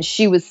enjoyed it. And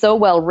she was so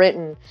well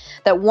written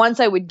that once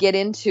I would get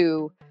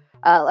into,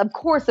 of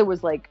course, there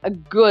was like a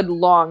good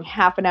long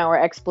half an hour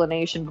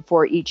explanation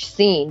before each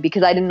scene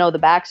because I didn't know the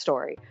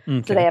backstory.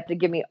 Okay. So they have to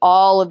give me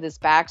all of this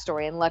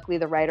backstory. And luckily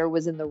the writer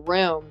was in the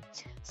room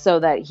so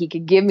that he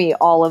could give me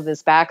all of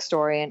this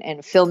backstory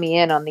and fill me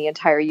in on the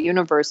entire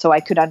universe so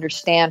I could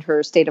understand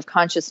her state of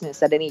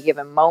consciousness at any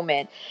given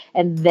moment.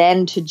 And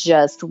then to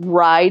just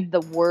ride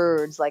the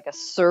words like a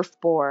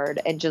surfboard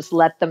and just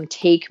let them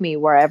take me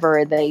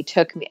wherever they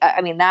took me.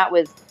 I mean, that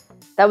was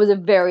a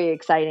very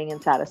exciting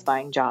and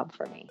satisfying job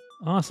for me.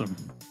 Awesome.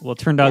 Well, it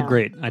turned out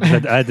great. I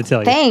had to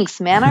tell you. Thanks,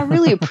 man. I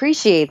really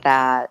appreciate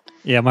that.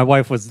 Yeah, my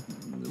wife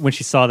when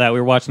she saw that, we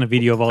were watching a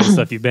video of all the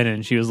stuff you've been in,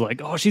 and she was like,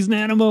 "Oh, she's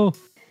Nanamo.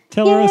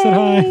 Tell her I said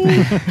hi."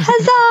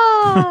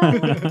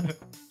 Huzzah!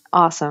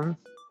 Awesome.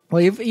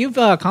 Well, you've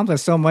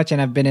accomplished so much and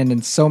have been in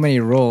so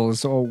many roles.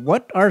 So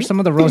what are some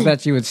of the roles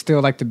that you would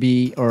still like to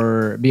be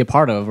a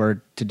part of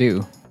or to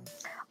do?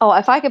 Oh,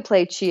 if I could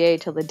play Chie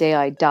till the day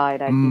I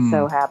died, I'd be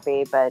so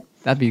happy. But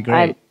that'd be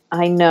great.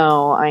 I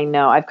know.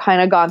 I've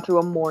kind of gone through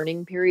a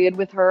mourning period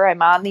with her.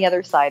 I'm on the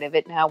other side of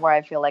it now where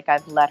I feel like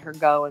I've let her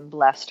go and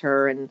blessed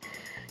her. And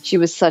she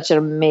was such an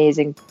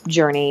amazing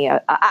journey.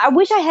 I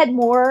wish I had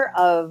more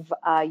of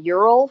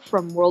Ural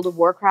from World of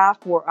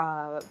Warcraft,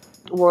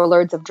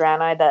 Warlords of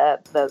Draenei,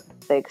 the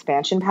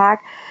expansion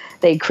pack.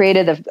 They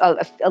created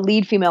a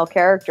lead female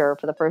character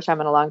for the first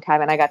time in a long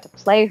time, and I got to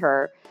play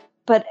her.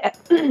 But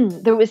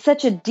there was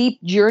such a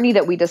deep journey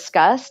that we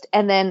discussed,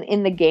 and then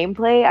in the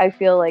gameplay, I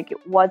feel like there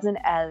wasn't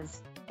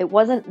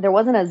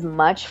as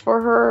much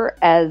for her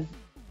as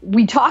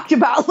we talked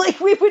about. Like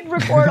we would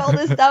record all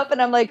this stuff,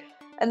 and I'm like,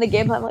 and the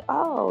gameplay, I'm like,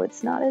 oh,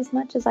 it's not as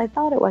much as I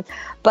thought it was.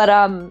 But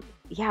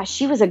yeah,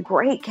 she was a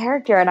great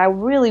character, and I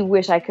really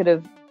wish I could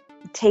have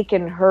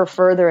taken her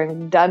further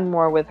and done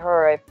more with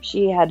her.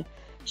 She had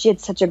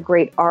such a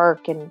great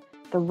arc, and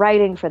the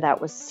writing for that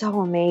was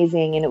so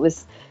amazing, and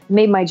it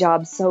made my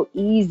job so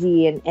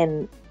easy,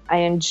 and I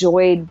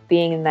enjoyed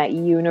being in that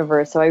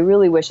universe. So I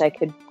really wish I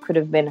could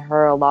have been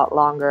her a lot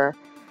longer.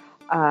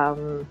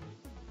 But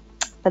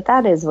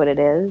that is what it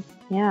is.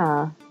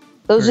 Yeah.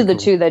 Those are the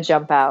two that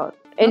jump out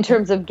in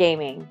terms of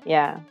gaming.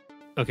 Yeah.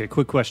 Okay,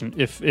 quick question.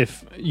 If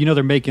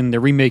they're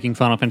remaking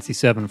Final Fantasy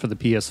VII for the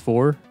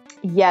PS4.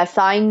 Yes,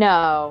 I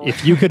know.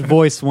 If you could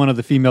voice one of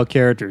the female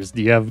characters,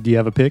 do you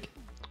have a pick?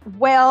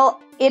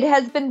 Well, it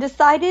has been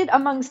decided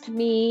amongst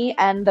me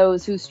and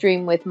those who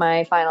stream with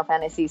my Final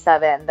Fantasy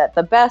VII that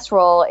the best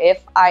role,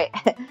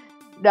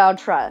 now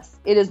trust,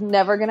 it is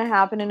never going to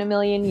happen in a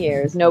million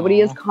years. Nobody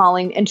is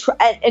calling, and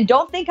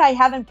don't think I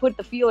haven't put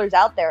the feelers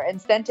out there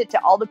and sent it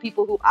to all the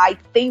people who I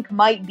think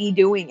might be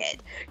doing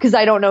it, because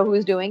I don't know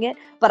who's doing it,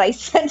 but I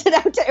sent it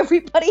out to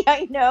everybody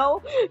I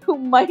know who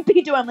might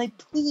be doing. I'm like,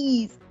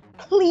 please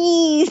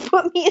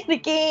put me in the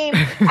game.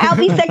 I'll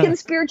be second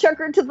spear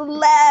chucker to the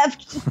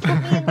left. Just put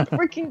me in the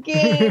freaking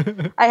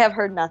game. I have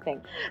heard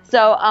nothing.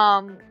 So,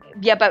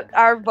 yeah, but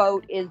our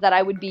vote is that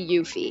I would be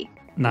Yuffie.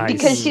 Nice.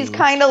 Because she's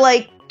kind of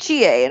like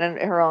Chie in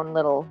her own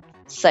little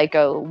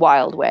psycho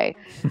wild way.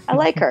 I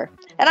like her.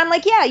 And I'm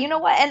like, yeah, you know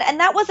what? And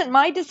that wasn't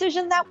my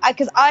decision.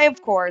 Because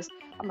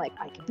I'm like,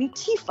 I could be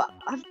Tifa.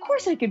 Of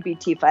course I could be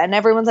Tifa. And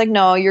everyone's like,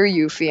 no, you're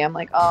Yuffie. I'm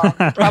like, oh,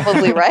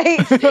 probably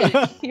right.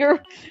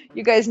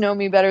 You guys know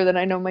me better than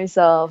I know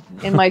myself.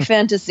 In my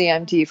fantasy,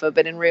 I'm Tifa,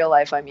 but in real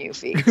life, I'm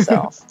Yuffie.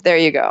 So there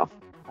you go.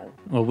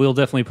 Well, we'll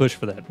definitely push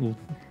for that.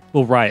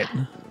 We'll riot.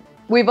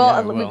 We've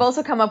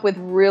also come up with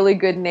really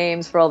good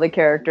names for all the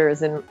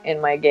characters in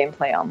my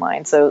gameplay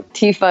online. So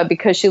Tifa,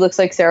 because she looks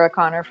like Sarah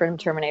Connor from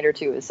Terminator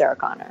 2, is Sarah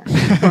Connor.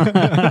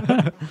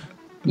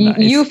 Nice.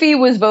 Yuffie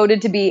was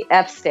voted to be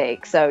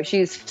F-Steak, so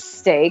she's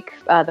Steak.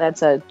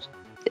 That's a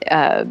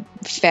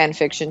fan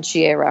fiction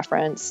Chie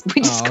reference.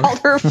 We just called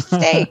her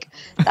Steak.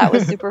 That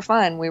was super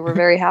fun. We were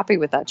very happy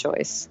with that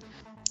choice.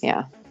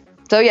 Yeah.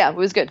 So yeah, it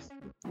was good.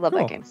 Love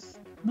that game.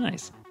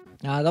 Nice.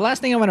 The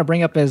last thing I want to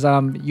bring up is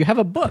you have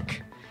a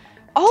book.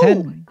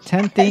 Oh,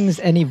 10 things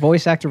any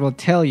voice actor will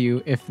tell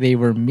you if they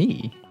were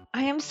me.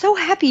 I am so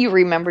happy you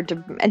remembered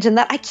to mention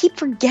that. I keep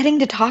forgetting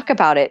to talk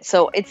about it,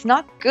 so it's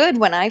not good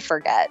when I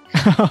forget.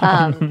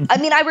 I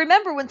mean, I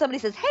remember when somebody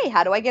says, "Hey,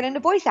 how do I get into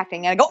voice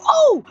acting?" And I go,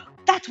 "Oh,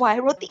 that's why I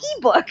wrote the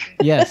ebook."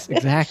 Yes,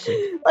 exactly.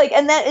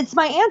 And that it's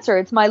my answer.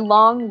 It's my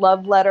long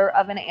love letter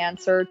of an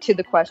answer to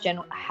the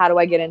question, "How do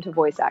I get into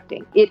voice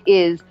acting?" It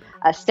is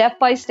a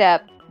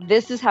step-by-step.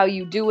 This is how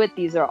you do it.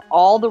 These are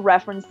all the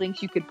reference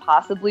links you could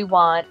possibly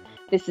want.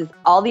 This is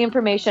all the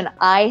information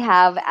I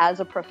have as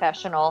a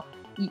professional,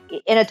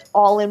 and it's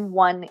all in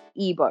one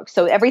ebook.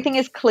 So everything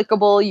is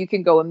clickable. You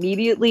can go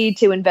immediately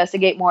to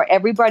investigate more.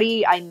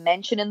 Everybody I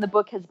mention in the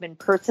book has been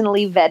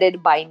personally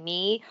vetted by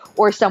me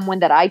or someone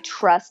that I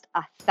trust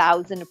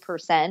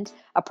 1,000%,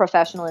 a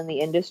professional in the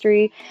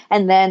industry.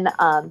 And then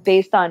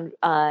based on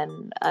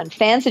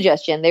fan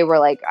suggestion, they were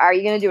like, "Are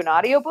you going to do an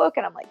audiobook?"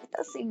 And I'm like, it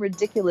does seem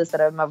ridiculous that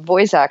I'm a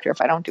voice actor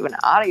if I don't do an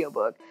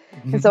audiobook.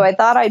 Mm-hmm. And so I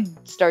thought I'd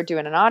start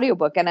doing an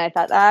audiobook, and I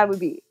thought that would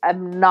be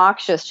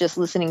obnoxious just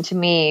listening to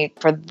me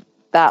for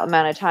that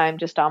amount of time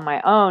just on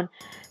my own.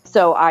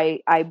 So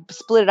I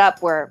split it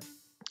up where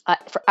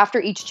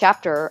after each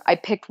chapter, I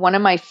picked one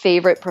of my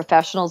favorite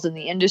professionals in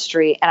the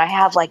industry, and I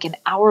have like an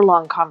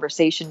hour-long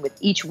conversation with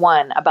each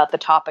one about the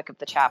topic of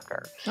the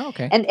chapter. Oh,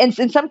 okay. And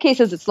in some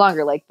cases, it's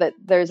longer. Like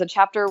there's a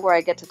chapter where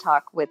I get to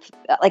talk with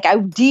like a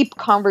deep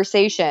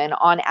conversation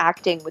on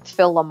acting with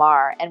Phil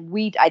Lamar, and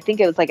I think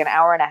it was like an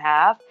hour and a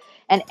half.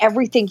 And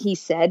everything he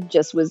said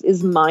just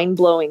is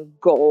mind-blowing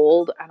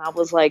gold. And I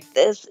was like,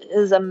 this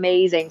is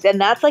amazing.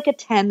 And that's like a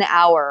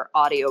 10-hour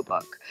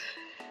audiobook.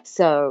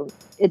 So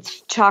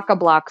it's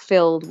chock-a-block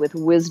filled with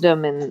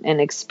wisdom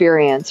and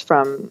experience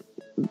from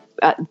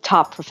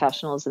top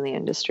professionals in the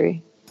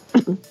industry.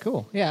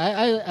 Cool.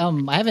 Yeah,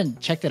 I haven't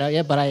checked it out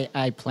yet, but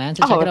I plan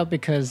to check it out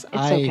because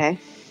I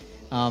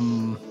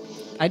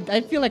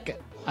feel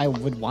like I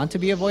would want to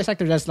be a voice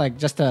actor. That's like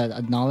just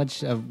a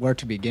knowledge of where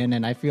to begin,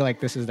 and I feel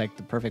like this is like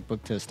the perfect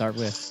book to start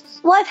with.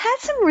 Well, I've had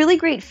some really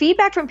great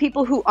feedback from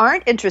people who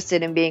aren't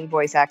interested in being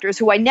voice actors,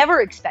 who I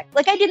never expect.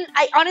 Like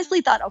I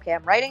honestly thought, okay,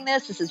 I'm writing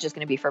this. This is just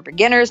going to be for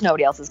beginners.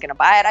 Nobody else is going to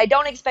buy it. I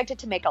don't expect it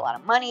to make a lot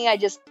of money.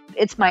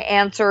 It's my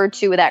answer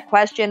to that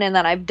question, and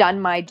then I've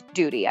done my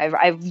duty.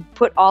 I've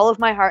put all of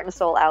my heart and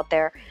soul out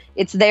there.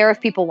 It's there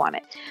if people want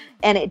it,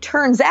 and it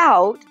turns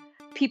out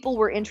people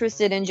were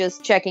interested in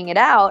just checking it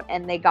out,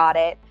 and they got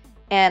it.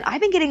 And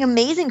I've been getting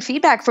amazing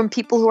feedback from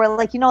people who are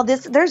like,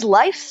 there's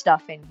life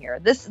stuff in here.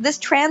 This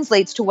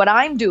translates to what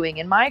I'm doing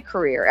in my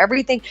career,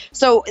 everything.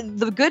 So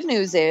the good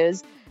news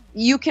is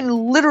you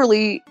can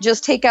literally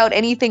just take out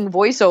anything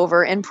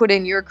voiceover and put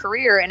in your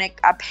career. And it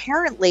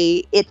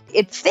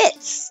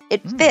fits.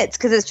 It fits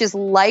because it's just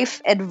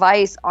life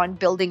advice on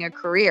building a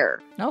career,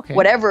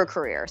 whatever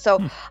career. So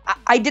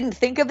I didn't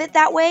think of it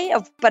that way,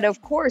 but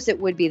of course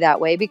it would be that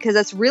way because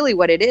that's really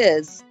what it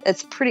is.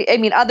 It's pretty,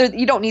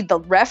 you don't need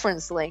the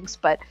reference links,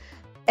 but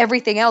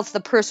everything else, the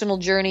personal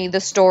journey, the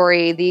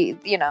story,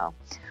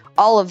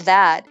 all of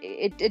that,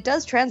 it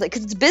does translate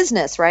because it's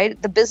business,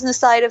 right? The business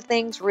side of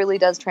things really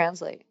does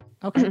translate.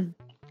 Okay.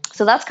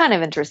 So that's kind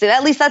of interesting.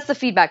 At least that's the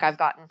feedback I've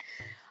gotten.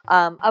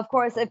 Of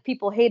course, if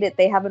people hate it,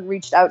 they haven't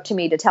reached out to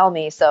me to tell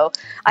me. So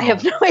I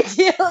have no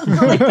idea.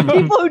 Like the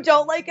people who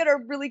don't like it are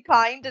really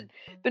kind and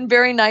been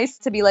very nice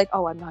to be like,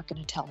 oh, I'm not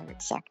going to tell her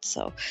it sucked.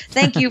 So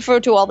thank you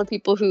to all the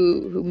people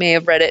who may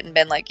have read it and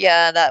been like,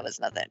 yeah, that was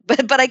nothing.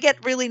 But I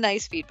get really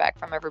nice feedback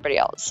from everybody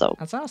else. So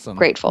that's awesome.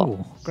 Grateful.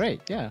 Ooh,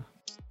 great. Yeah.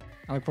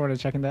 I look forward to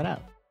checking that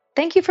out.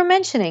 Thank you for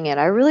mentioning it.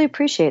 I really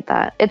appreciate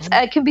that.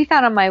 It can be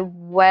found on my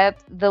web.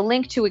 The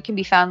link to it can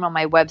be found on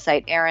my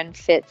website,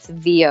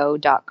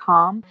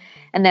 erinfitzvo.com.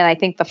 And then I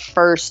think the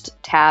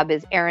first tab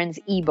is Erin's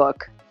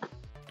ebook.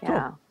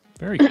 Yeah. Cool.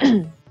 Very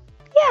cool.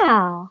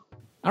 Yeah.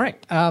 All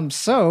right.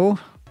 So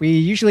we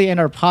usually end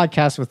our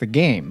podcast with a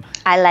game.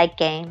 I like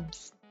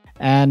games.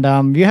 And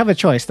you have a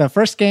choice. The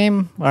first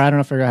game, or I don't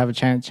know if you're going to have a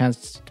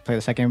chance to play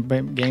the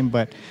second game,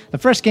 but the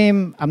first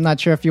game, I'm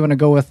not sure if you want to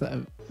go with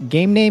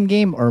game name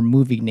game or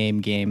movie name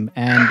game.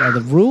 And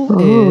the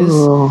rule is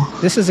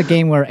this is a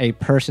game where a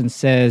person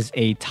says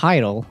a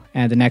title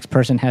and the next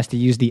person has to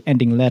use the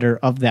ending letter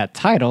of that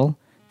title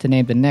to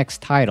name the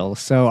next title.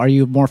 So are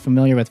you more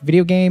familiar with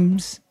video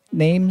games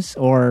names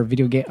or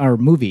video game or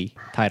movie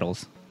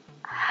titles?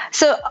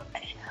 So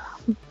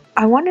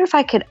I wonder if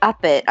I could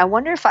up it. I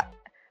wonder if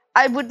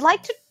I would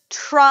like to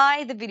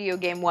try the video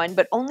game one,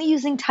 but only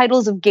using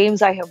titles of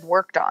games I have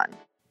worked on.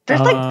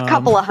 There's like a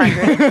couple of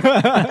hundred.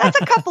 That's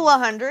a couple of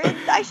hundred.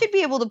 I should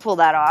be able to pull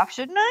that off,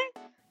 shouldn't I?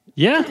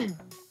 Yeah.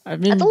 I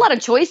mean, that's a lot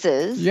of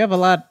choices. You have a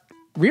lot.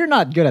 We're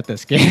not good at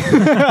this game.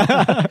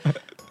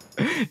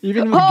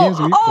 Even with games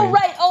we play.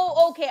 Right.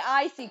 Oh, okay.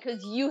 I see.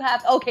 Because you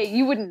have. Okay,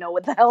 you wouldn't know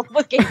what the hell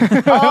the game.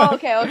 Oh,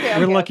 okay.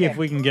 We're lucky if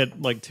we can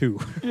get like 2.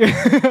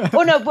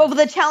 Oh no! Well,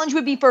 the challenge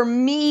would be for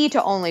me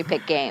to only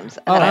pick games.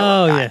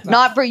 Yeah.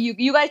 Not for you.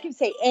 You guys can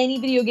say any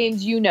video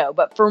games you know,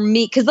 but for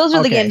me, because those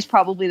are the games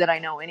probably that I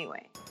know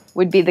anyway.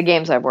 Would be the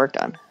games I've worked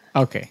on.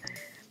 Okay.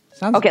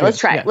 Sounds good. Let's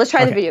try. Yeah. Let's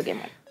try the video game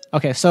one.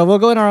 Okay, so we'll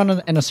go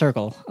around in a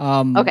circle.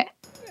 Okay.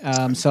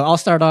 So I'll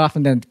start off,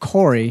 and then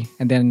Corey,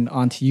 and then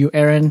on to you,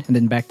 Aaron, and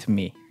then back to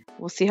me.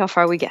 We'll see how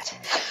far we get.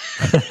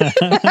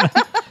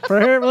 For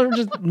her, we'll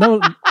just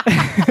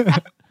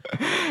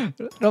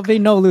there'll be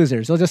no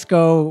losers. We'll just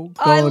go.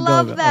 I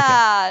love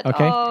that.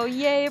 Okay. Oh,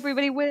 yay!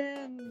 Everybody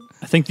wins.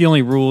 I think the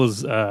only rule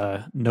is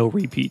no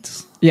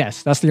repeats.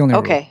 Yes, that's the only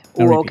rule. Okay.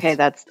 No okay.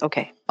 That's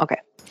okay. Okay.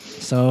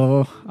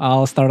 So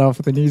I'll start off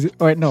with an easy.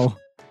 Wait, no,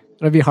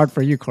 it'll be hard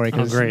for you, Corey.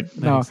 Oh, great.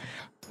 No,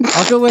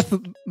 I'll go with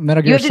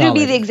Metal Gear Solid. You have to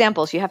be the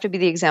examples. You have to be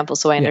the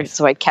examples so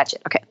I catch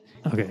it. Okay.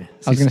 Okay.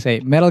 I was gonna say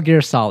Metal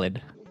Gear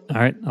Solid. All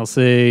right. I'll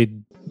say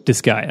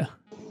Disgaea.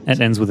 That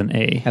ends with an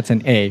A. That's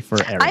an A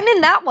for Aaron. I'm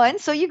in that one,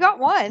 so you got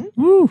one.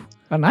 Woo!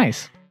 Oh,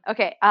 nice.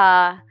 Okay.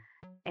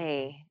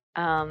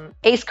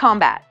 Ace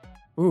Combat.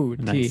 Ooh,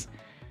 nice. T.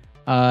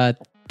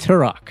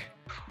 Turok.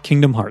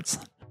 Kingdom Hearts.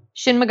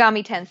 Shin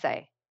Megami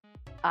Tensei.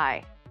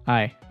 I.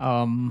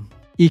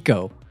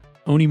 Eco.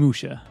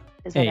 Onimusha.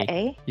 Is that an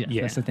A?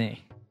 Yeah, that's an A.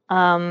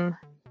 I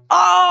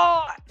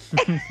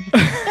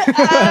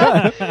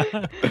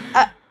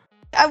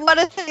want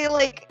to say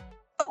like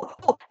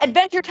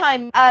Adventure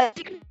Time.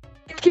 Secret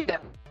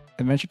Kingdom.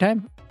 Adventure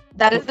Time?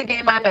 That is the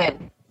game I'm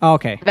in. Oh,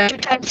 okay. Adventure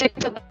Time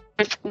Secret of the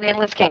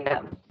Nameless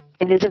Kingdom.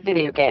 It is a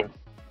video game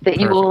that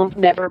you will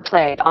never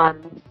play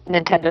on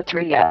Nintendo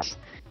 3DS.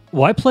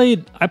 Well, I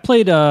played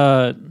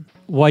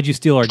Why'd You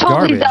Steal Our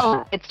Totally Garbage?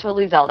 Zelda. It's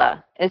totally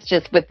Zelda. It's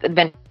just with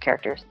adventure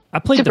characters. I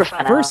played Super the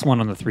fun, first one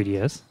on the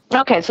 3DS.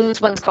 Okay, so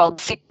this one's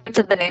called Secrets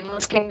of the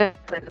Nameless Kingdom. I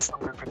played the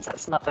Silver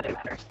Princess. Not that it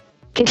matters.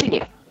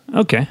 Continue.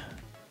 Okay.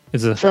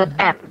 Is it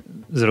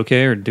M. Is it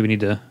okay, or do we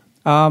need to?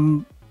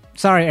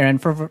 Sorry, Aaron.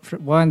 For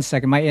 1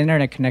 second, my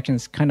internet connection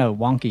is kind of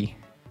wonky.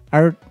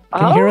 Can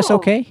you hear us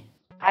okay?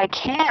 I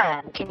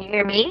can. Can you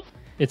hear me?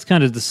 It's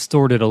kind of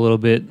distorted a little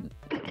bit.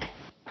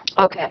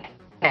 Okay.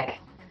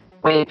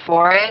 Wait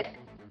for it.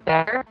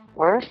 Better?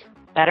 Worse?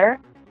 Better?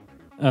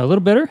 A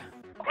little better?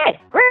 Okay.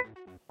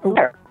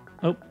 Better.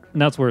 Oh,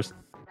 now it's worse.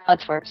 Now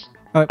it's worse.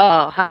 How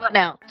about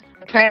now?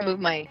 I'm trying to move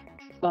my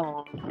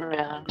phone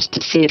around just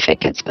to see if it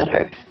gets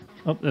better.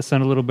 Oh, that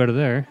sounded a little better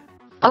there.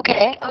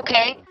 Okay.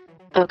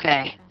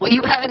 Well,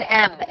 you have an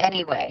M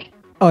anyway.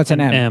 Oh, it's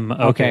an M. M.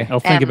 Okay. I'll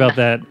think about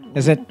that.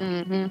 Is it?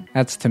 Mm-hmm.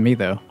 That's to me,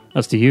 though.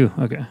 That's to you.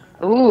 Okay.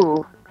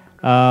 Ooh.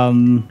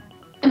 M.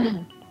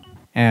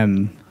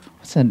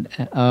 What's an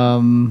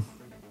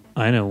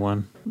I know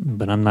one,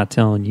 but I'm not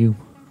telling you.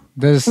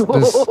 Does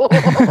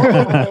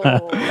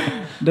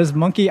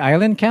Monkey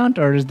Island count,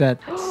 or is that?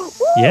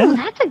 Yeah.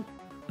 That's a.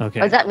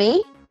 Okay. Oh, is that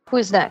me?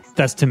 Who's next?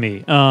 That's to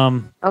me.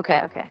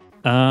 Okay.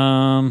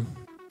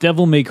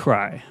 Devil May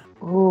Cry.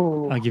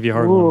 Ooh. I'll give you a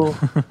hard one.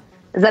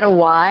 Is that a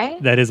Y?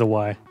 That is a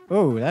Y.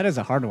 Oh, that is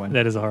a hard one.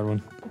 That is a hard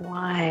one.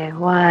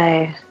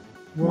 Why?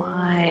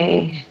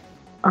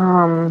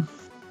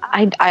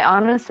 I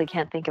honestly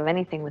can't think of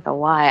anything with a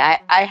Y.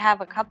 I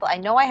have a couple. I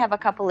know I have a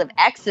couple of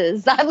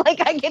X's. I'm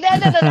like, I can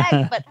end at an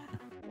X, but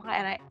why?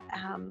 And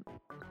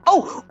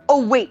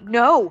Oh, wait,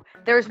 no.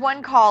 There's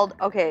one called.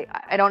 Okay,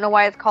 I don't know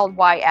why it's called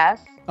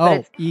YS.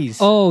 Oh, Ease.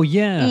 Oh,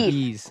 yeah.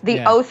 Ease.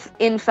 The Oath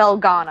in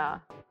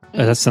Felghana.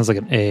 That sounds like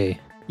an A.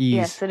 Ease.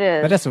 Yes, it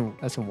is. But that's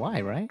a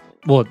Y, right?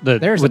 Well,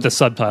 with the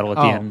subtitle at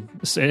the end.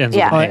 It ends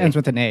with an A. It ends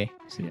with an A.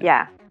 So,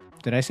 yeah.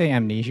 Did I say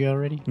Amnesia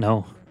already?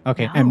 No.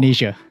 Okay, no.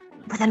 Amnesia.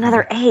 With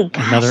another A.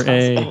 Gosh, another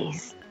A.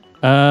 A's.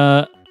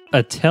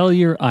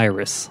 Atelier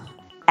Iris.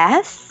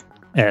 S?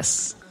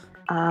 S.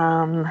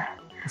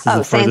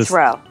 Saints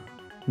Row.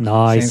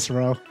 Nice. Saints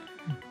Row.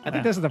 I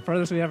think this is the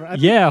furthest we ever.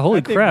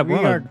 Holy crap! We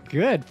are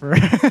good for.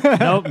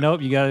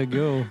 Nope. You gotta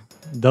go.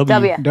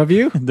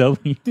 W.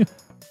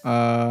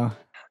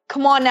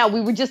 Come on now.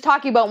 We were just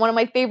talking about one of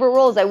my favorite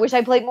roles. I wish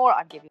I played more.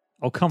 I'll give you.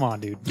 Oh, come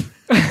on, dude.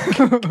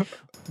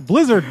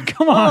 Blizzard,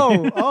 come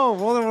on.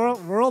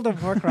 World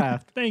of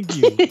Warcraft. Thank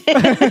you.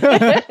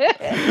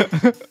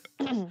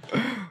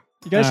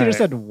 You guys should have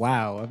said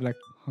wow. I'm like,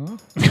 huh?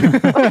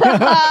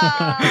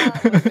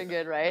 That's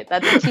good, right?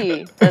 That's a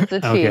T. That's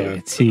a T.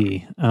 Okay,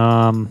 T.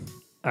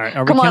 All right,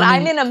 come on,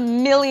 I'm in a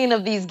million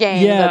of these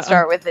games that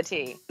start with the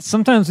T.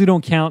 Sometimes we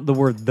don't count the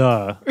word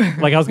the.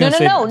 Like I was going to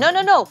say.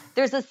 No.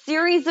 There's a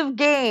series of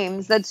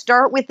games that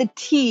start with a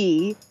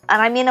T,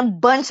 and I'm in a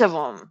bunch of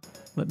them.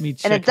 Let me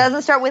check. And it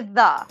doesn't start with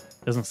the.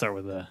 Doesn't start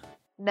with the.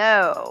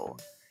 No.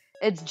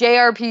 It's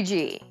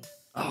JRPG.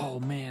 Oh,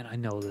 man, I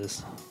know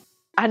this.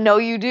 I know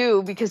you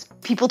do because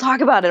people talk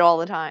about it all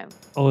the time.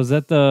 Oh, is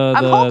that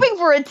I'm hoping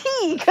for a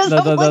T because I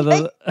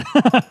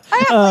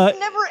have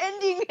never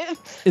ending.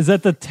 Is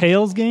that the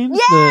Tales game?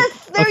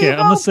 Yes, there you go. I'm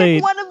gonna say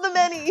one of the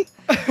many.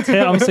 I'm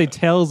gonna say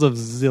Tales of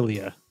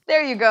Xillia.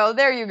 There you go.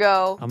 There you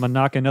go. I'm gonna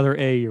knock another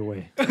A your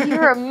way.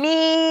 You're a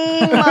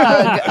mean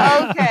mug.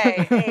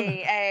 Okay.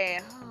 Hey.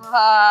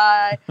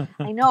 I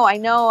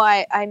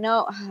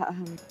know.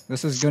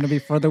 This is going to be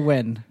for the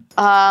win.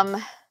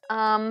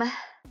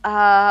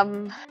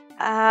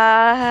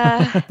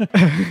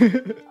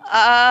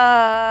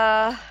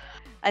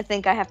 I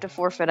think I have to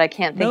forfeit. I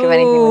can't think of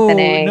anything with an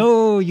A.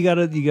 No, you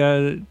gotta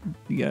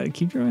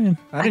keep trying.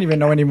 I don't even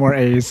know any more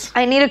A's.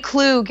 I need a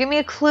clue. Give me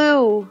a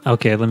clue.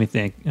 Okay, let me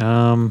think.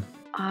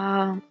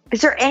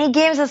 Is there any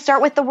games that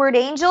start with the word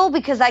angel?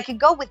 Because I could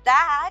go with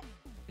that.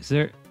 Is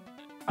there?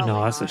 Oh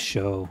no, that's a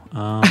show.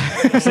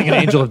 I was thinking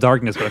Angel of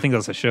Darkness, but I think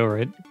that's a show,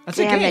 right? That's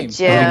a game.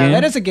 Jim.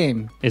 That is a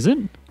game. Is it?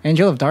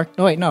 Angel of Dark?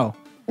 No, wait, no.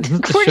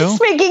 Isn't it We're the show?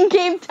 just making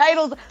game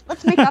titles.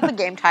 Let's make up a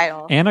game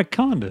title.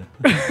 Anaconda.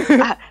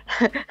 The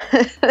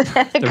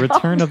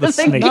Return of the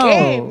Snake.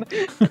 Game.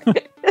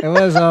 It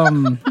was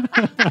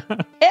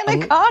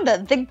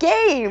Anaconda, the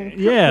game.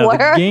 Yeah,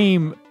 the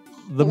game,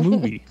 the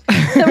movie.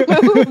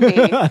 The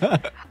movie.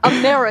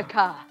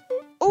 America.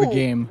 Ooh, The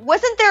game.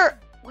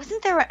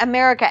 Wasn't there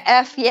America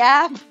F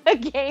Yap, a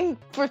game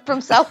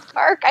from South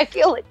Park? I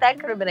feel like that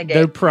could have been a game.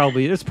 It's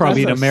probably That's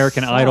an a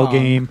American Idol song.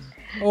 game.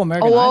 Oh,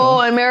 American Idol.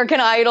 Oh, American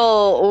Idol.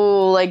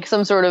 Oh, like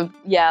some sort of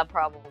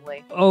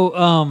probably. Oh,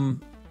 I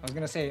was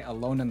going to say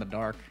Alone in the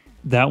Dark.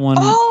 that one.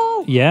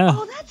 Oh, yeah.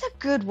 Oh, that's a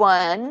good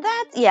one.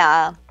 That's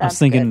I was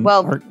thinking good.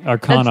 Well,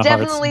 Arcana that's Hearts.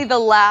 definitely the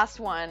last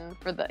one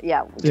for the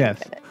Yes,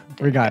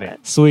 we got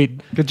it.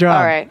 Sweet. Good job.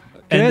 All right.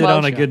 Ended Well,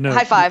 on a good note.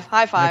 High five.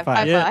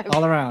 Yeah.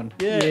 All around.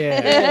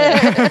 Yeah.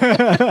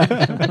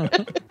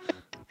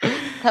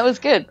 That was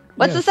good.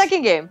 What's the Yes.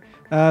 second game?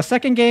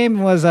 Second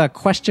game was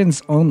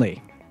questions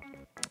only.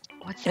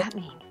 What's that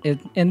mean?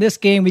 In this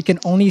game, we can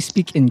only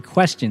speak in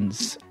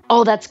questions.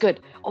 Oh, that's good.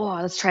 Oh,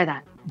 let's try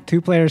that.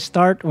 2 players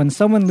start. When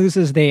someone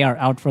loses, they are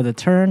out for the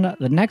turn.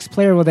 The next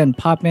player will then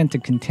pop in to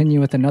continue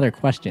with another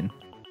question.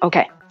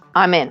 Okay,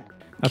 I'm in.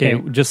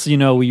 Okay, just so you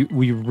know, we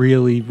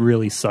really,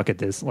 really suck at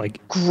this. Like,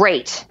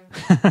 Great.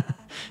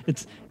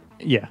 it's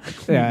you'll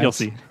it's-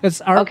 see.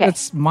 Okay.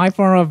 It's my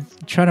form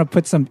of trying to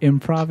put some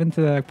improv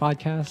into the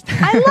podcast.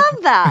 I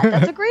love that.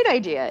 That's a great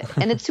idea,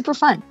 and it's super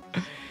fun.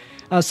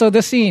 So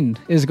the scene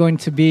is going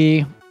to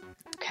be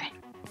Okay.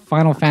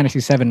 Final Fantasy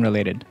VII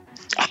related.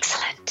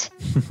 Excellent.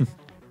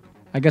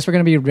 I guess we're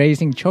going to be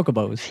raising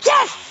chocobos.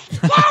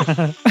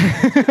 Yes.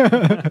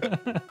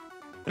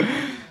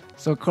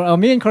 So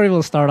me and Corey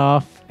will start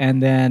off,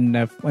 and then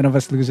if one of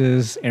us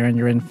loses, Aaron,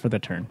 you're in for the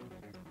turn.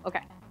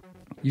 Okay.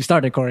 You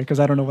started, Corey, because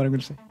I don't know what I'm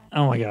going to say.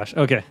 Oh my gosh.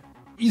 Okay,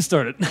 you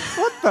started.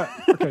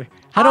 Okay.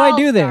 How do I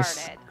do I'll this?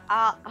 start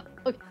it.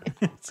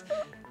 Okay.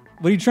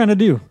 What are you trying to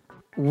do?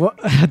 What?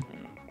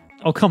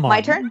 Oh, come on.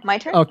 My turn. My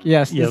turn. Oh,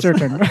 yes, Yes. it's your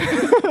turn.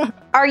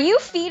 Are you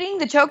feeding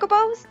the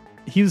chocobos?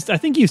 I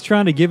think he was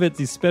trying to give it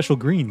these special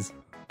greens.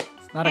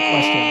 It's not a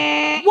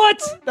question.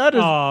 What? That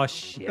is- Oh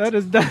shit. That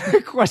is not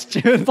a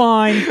question.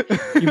 Fine.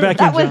 You're back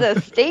That in, was John.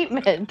 a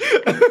statement.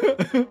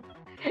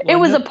 It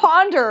was a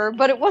ponder,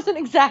 but it wasn't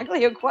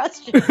exactly a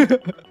question.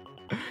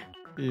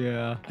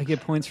 Yeah. I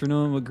get points for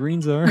knowing what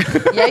greens are.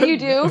 Yeah, you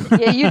do.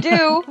 Yeah, you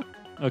do.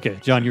 Okay,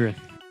 John, you're in.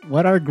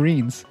 What are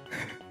greens?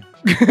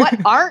 What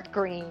aren't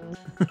greens?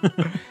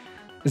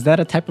 Is that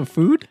a type of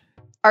food?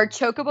 Are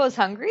chocobos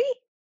hungry?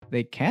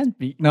 They can't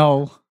be.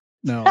 No.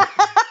 No.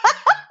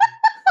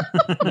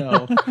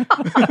 No.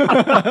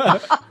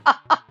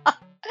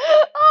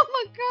 Oh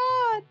my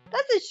god,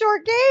 that's a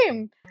short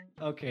game.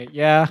 Okay,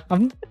 yeah.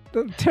 I'm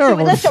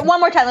terrible. Let's try one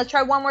more time. Let's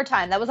try one more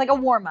time. That was like a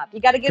warm up. You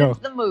got to get Go.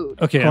 into the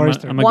mood. Okay, I'm Corey's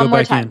gonna turn. go One more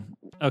back time.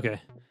 in.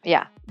 Okay.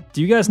 Yeah.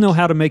 Do you guys know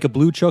how to make a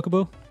blue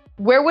chocobo?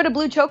 Where would a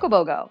blue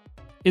chocobo go?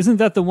 Isn't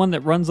that the one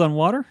that runs on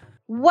water?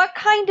 What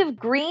kind of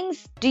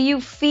greens do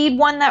you feed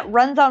one that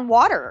runs on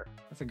water?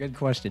 That's a good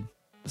question.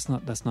 That's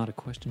not a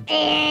question.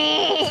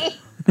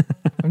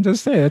 I'm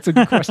just saying, that's a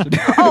good question.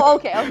 Oh,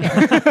 okay.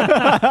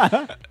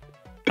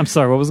 I'm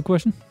sorry, what was the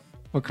question?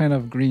 What kind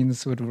of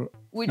greens would...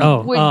 Would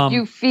Oh,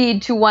 you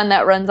feed to one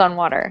that runs on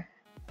water?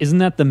 Isn't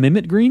that the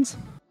mimit greens?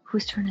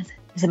 Whose turn is it?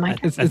 Is it my turn?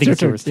 It's, I it's think your it's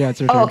turn. yours. Yeah, it's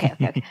your turn. Oh,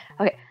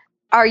 okay.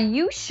 Are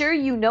you sure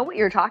you know what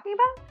you're talking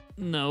about?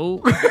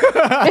 No.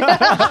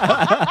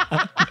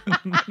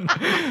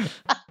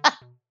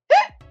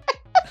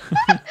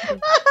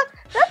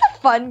 That's a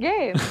fun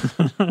game.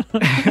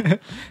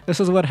 This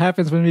is what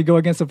happens when we go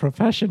against a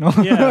professional.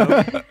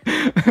 Yeah.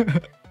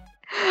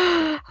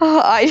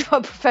 I'm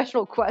a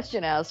professional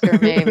question asker,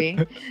 maybe.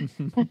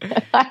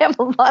 I have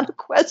a lot of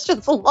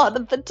questions a lot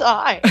of the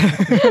time.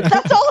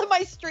 That's all in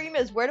my stream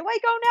is. Where do I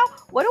go now?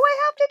 What do I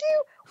have to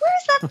do?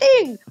 Where's that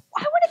thing?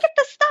 I want to get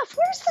the stuff.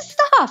 Where's the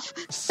stuff?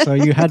 So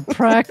you had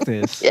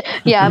practice.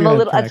 Yeah, I'm You a had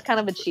little. That's practice. kind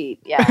of a cheat.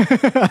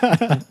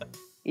 Yeah,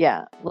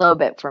 yeah, a little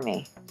bit for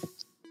me.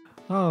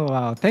 Oh,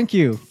 wow. Thank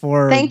you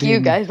for Thank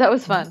you, guys. That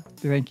was fun.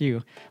 Thank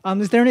you.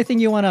 Is there anything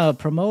you want to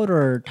promote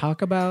or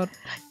talk about?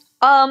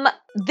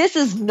 This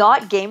is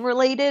not game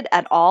related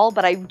at all,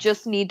 but I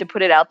just need to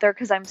put it out there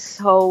because I'm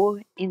so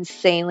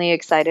insanely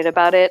excited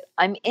about it.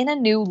 I'm in a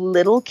new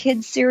little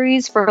kid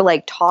series for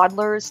like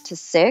toddlers to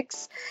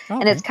 6,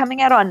 and it's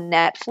coming out on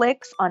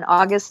Netflix on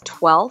August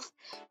 12th.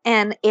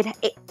 And it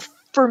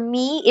for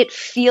me, it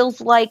feels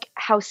like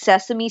how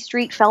Sesame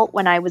Street felt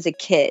when I was a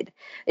kid.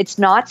 It's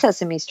not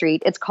Sesame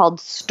Street. It's called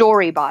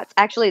Storybots.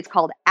 Actually, it's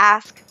called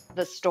Ask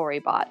the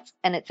Storybots,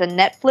 and it's a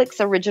Netflix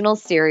original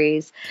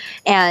series.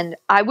 And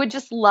I would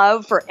just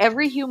love for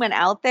every human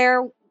out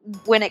there,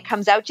 when it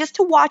comes out, just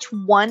to watch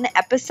one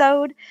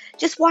episode.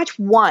 Just watch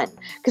one,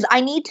 because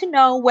I need to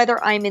know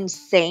whether I'm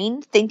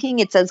insane thinking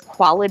it's as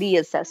quality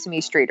as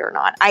Sesame Street or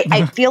not.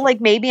 I feel like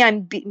maybe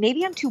I'm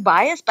too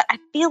biased, but I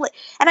feel it,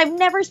 and I've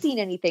never seen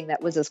anything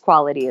that was as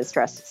quality as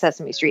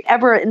Sesame Street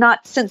ever,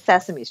 not since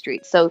Sesame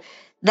Street. So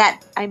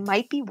that I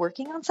might be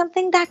working on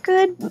something that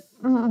good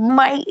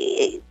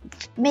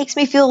makes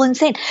me feel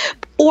insane.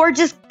 Or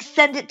just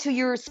send it to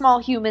your small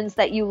humans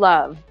that you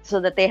love so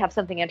that they have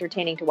something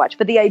entertaining to watch.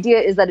 But the idea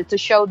is that it's a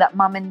show that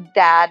mom and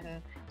dad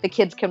and the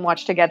kids can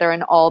watch together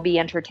and all be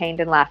entertained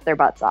and laugh their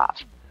butts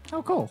off.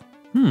 Oh, cool.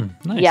 Nice.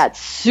 Yeah,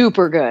 it's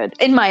super good,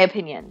 in my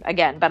opinion,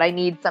 again, but I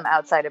need some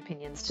outside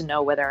opinions to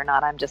know whether or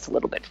not I'm just a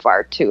little bit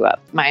far too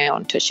my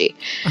own tushy.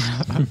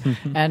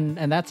 And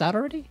that's out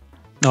already?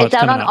 No, it's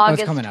out on out.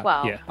 August coming 12th.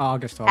 out. Yeah.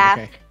 August 12th.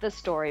 Ask Okay. the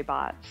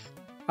Storybots.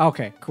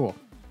 Okay, cool.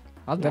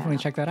 I'll definitely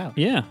check that out.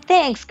 Yeah.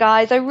 Thanks,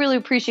 guys. I really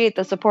appreciate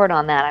the support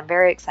on that. I'm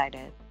very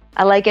excited.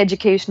 I like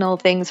educational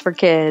things for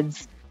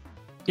kids.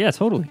 Yeah,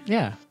 totally.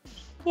 Yeah.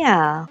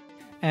 Yeah.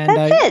 And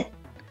that's it.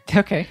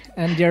 Okay.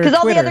 And your Because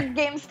all the Twitter. other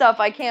game stuff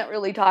I can't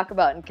really talk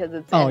about because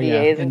it's Oh,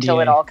 yeah, NDAs until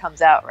NDA. it all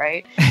comes out,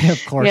 right?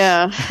 Of course.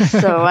 Yeah.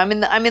 So I'm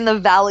in the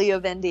valley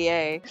of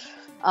NDA.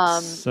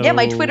 Yeah,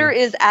 my Twitter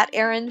is at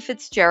Erin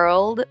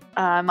Fitzgerald.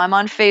 I'm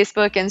on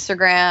Facebook,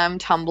 Instagram,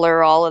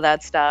 Tumblr, all of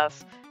that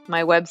stuff.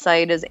 My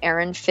website is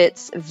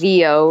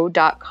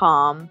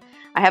erinfitzvo.com.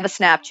 I have a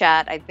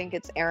Snapchat. I think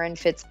it's Erin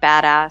Fitz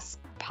Badass,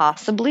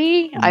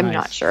 possibly. Nice. I'm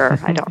not sure.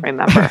 I don't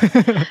remember.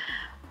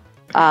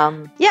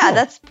 Yeah,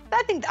 Cool.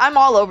 I think I'm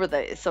all over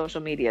the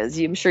social medias.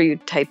 I'm sure you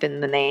type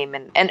in the name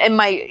and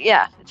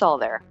it's all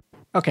there.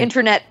 Okay.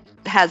 Internet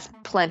has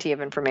plenty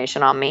of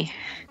information on me.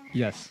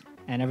 Yes.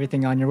 And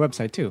everything on your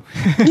website, too.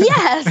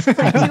 Yes, I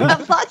do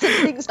have lots of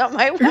things on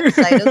my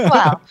website as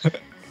well.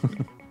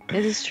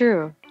 It is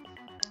true.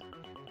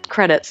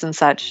 Credits and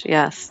such,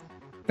 yes.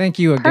 Thank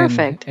you again,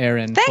 Perfect.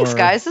 Erin. Thanks,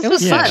 guys. This it was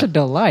was such fun. a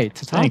delight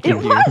to talk Thank to you.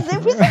 It you. was.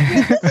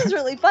 This is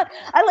really fun.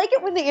 I like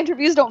it when the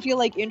interviews don't feel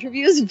like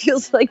interviews. It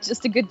feels like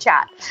just a good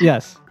chat.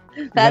 Yes.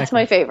 That's Exactly.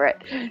 my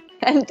favorite.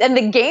 And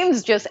the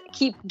games just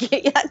keep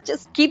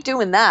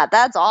doing that.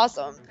 That's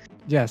awesome.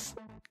 Yes.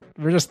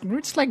 We're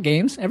just like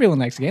games. Everyone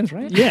likes games,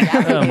 right?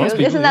 Yeah. Most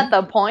people, Isn't that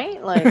the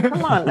point? Like,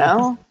 come on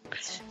now.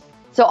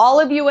 So all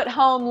of you at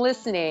home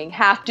listening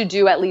have to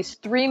do at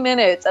least 3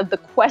 minutes of the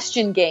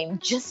question game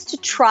just to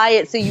try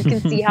it so you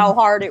can see how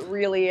hard it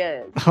really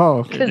is.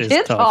 Oh, Because is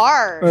it's tough.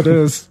 hard. it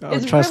is. Oh,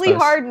 It's trust really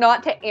us. hard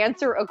not to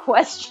answer a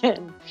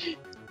question.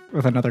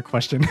 With another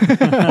question.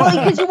 Well,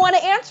 because you want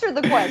to answer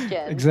the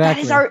question.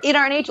 Exactly. That is in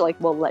our nature.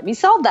 Like, well, let me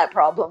solve that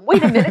problem.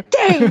 Wait a minute.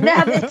 Dang,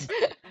 nabbit.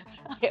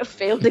 I have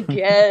failed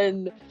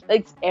again.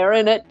 It's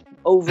Erin at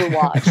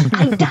Overwatch.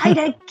 I died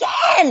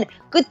again.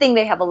 Good thing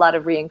they have a lot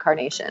of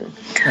reincarnation.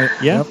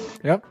 Yeah.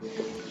 Yep.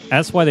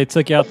 That's why they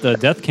took out the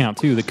death count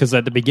too, because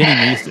at the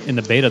beginning, in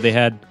the beta, they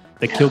had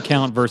the kill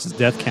count versus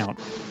death count,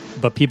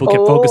 but people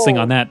kept focusing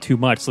on that too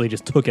much, so they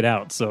just took it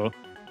out. So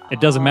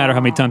it doesn't matter how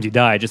many times you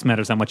die; it just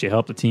matters how much you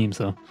help the team.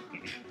 So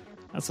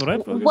that's what I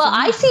focus Well, on.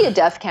 I see a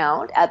death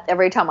count at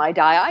every time I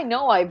die. I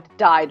know I've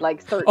died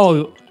like 13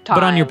 times.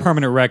 But on your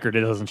permanent record,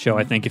 it doesn't show.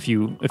 I think if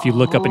you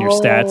look up in your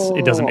stats,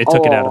 it doesn't. It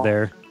took it out of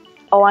there.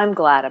 Oh, I'm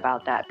glad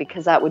about that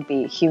because that would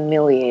be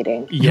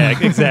humiliating. Yeah,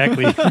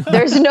 exactly.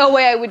 There's no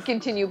way I would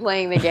continue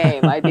playing the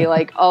game. I'd be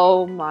like,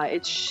 oh my,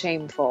 it's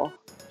shameful.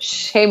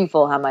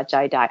 Shameful how much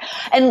I die.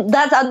 And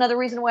that's another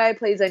reason why I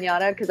play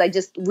Zenyatta, because I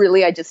just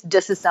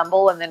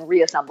disassemble and then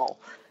reassemble.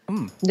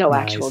 No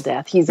Nice. actual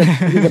death. He's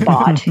a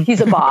bot. He's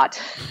a bot.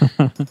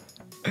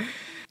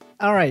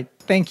 All right.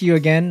 Thank you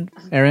again,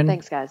 Erin.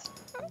 Thanks, guys.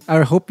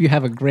 I hope you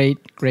have a great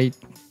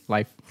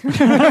life. Thank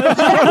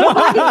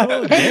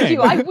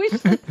you. I wish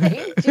the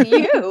same to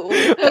you.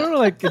 I don't know,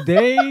 like a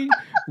day,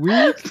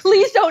 week.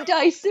 Please don't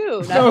die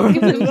soon. I No, hope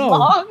you live no.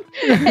 long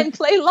and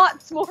play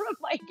lots more of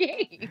my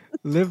games.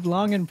 Live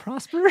long and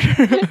prosper.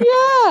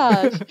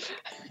 Yeah.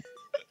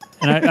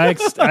 And I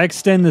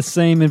extend the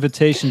same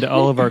invitation to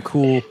all of our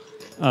cool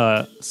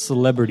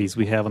celebrities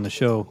we have on the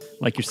show,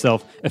 like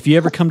yourself. If you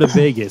ever come to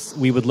Vegas,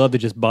 we would love to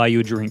just buy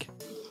you a drink.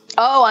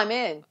 Oh, I'm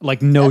in.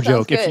 Like no That sounds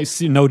joke. If good. you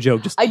see no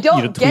joke, just I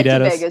don't tweet get to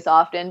at us. Vegas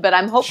often, but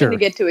I'm hoping Sure. to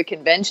get to a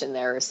convention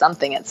there or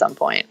something at some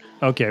point.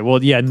 Okay,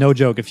 well, yeah, no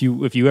joke. If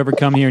you ever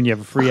come here and you have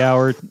a free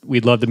hour,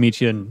 we'd love to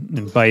meet you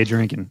and buy you a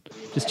drink and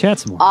just chat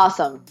some more.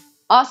 Awesome.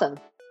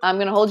 I'm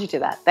going to hold you to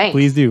that. Thanks.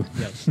 Please do.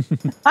 Yes.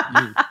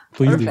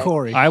 Please do.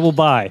 Corey. I will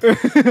buy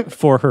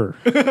for her.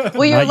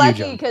 Well, you're Not you, lucky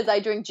John. because I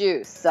drink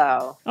juice,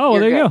 so. Oh,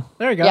 you're there you good. go.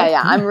 There you go.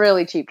 Yeah. I'm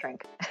really cheap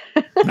drink.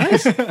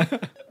 Nice.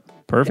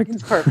 Perfect.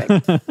 It's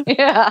perfect.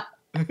 Yeah.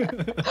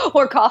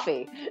 Or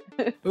coffee.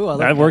 Ooh, I like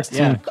That works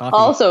Yeah, too. coffee.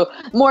 Also,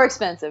 more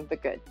expensive,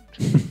 but good.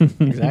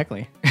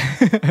 Exactly.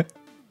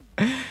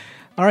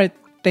 All right.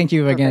 Thank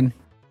you again.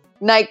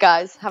 Night,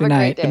 guys. Have Good a night.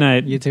 great day. Good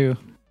night. You too.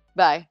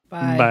 Bye.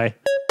 Bye. Bye.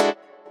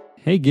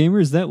 Hey,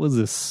 gamers, that was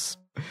a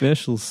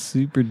special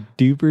super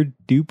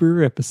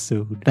duper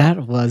episode.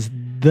 That was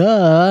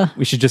the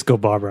We should just go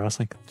Bob Ross.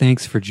 Like,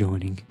 thanks for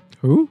joining.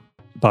 who?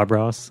 Bob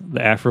Ross,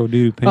 the Afro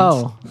dude who paints.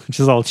 Oh.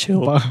 Just all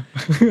chill.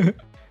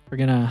 We're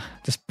gonna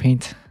just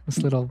paint this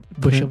little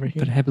bush over here.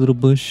 Put a happy little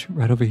bush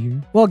right over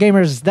here. Well,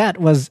 gamers, that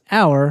was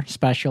our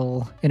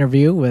special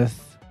interview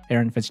with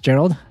Aaron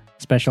Fitzgerald,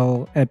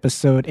 special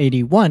episode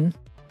 81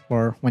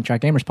 for One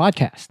Track Gamers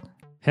podcast.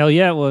 Hell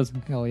yeah, it was.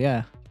 Hell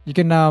yeah. You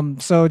can,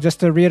 so just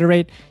to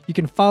reiterate, you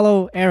can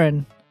follow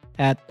Aaron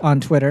on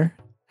Twitter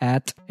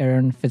at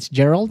Aaron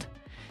Fitzgerald.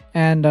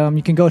 And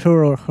you can go to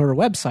her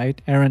website,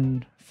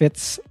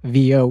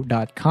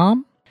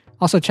 aaronfitzvo.com.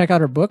 Also check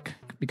out her book,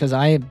 because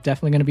I am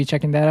definitely going to be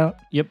checking that out.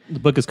 Yep. The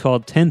book is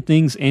called 10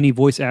 Things Any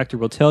Voice Actor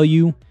Will Tell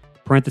You,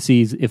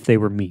 parentheses, if they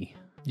were me.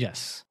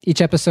 Yes.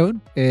 Each episode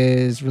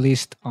is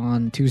released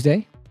on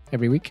Tuesday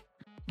every week.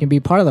 You can be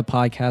part of the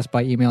podcast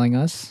by emailing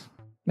us.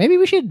 Maybe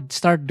we should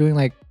start doing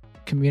like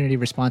community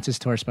responses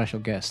to our special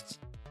guests.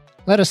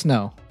 Let us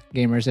know,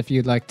 gamers, if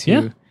you'd like to,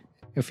 Yeah.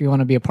 if you want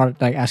to be a part of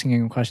like asking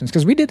them questions.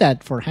 Because we did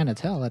that for Hannah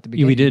Tell at the Yeah,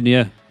 beginning. we did,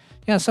 yeah.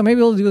 Yeah, so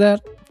maybe we'll do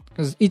that.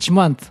 Because each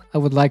month I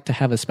would like to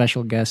have a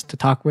special guest to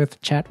talk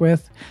with, chat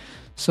with.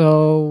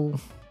 So,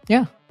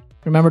 yeah.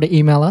 Remember to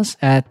email us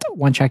at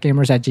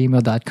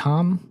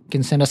onetrackgamers@gmail.com. You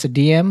can send us a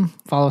DM.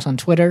 Follow us on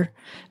Twitter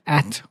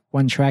at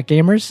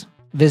onetrackgamers.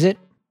 Visit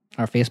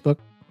our Facebook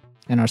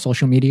and our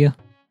social media,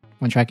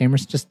 One Track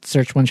Gamers. Just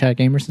search One Track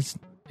Gamers. It's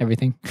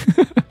everything.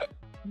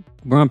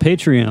 We're on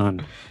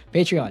Patreon.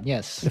 Patreon,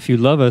 yes. If you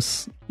love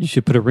us, you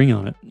should put a ring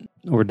on it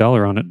or a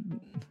dollar on it.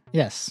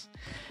 Yes.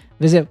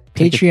 Visit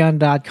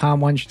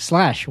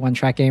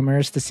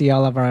patreon.com/OneTrackGamers to see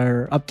all of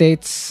our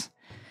updates.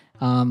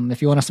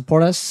 If you want to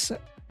support us,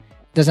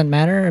 doesn't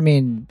matter. I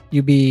mean,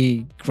 you'll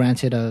be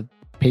granted a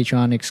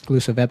Patreon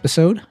exclusive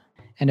episode.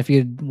 And if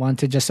you want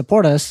to just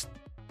support us,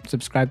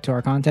 subscribe to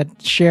our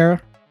content, share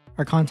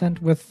our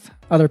content with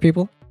other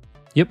people.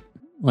 Yep.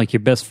 Like your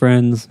best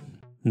friends,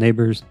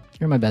 neighbors.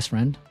 You're my best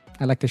friend.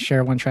 I like to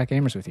share One Track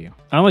Gamers with you.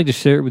 I like to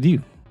share it with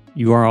you.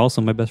 You are also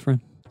my best friend.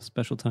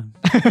 Special time.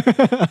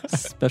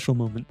 Special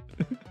moment.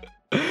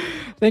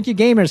 Thank you,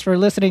 gamers, for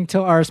listening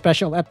to our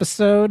special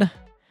episode.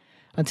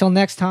 Until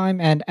next time,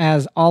 and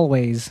as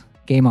always,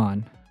 game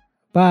on.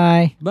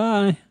 Bye.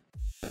 Bye.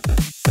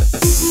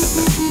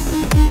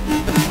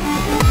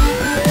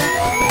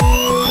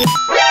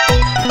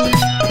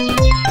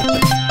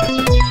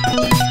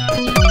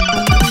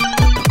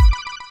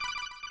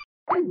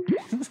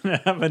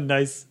 Have a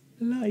nice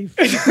life.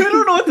 I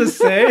don't know what to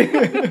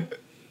say.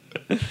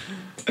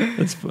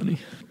 That's funny.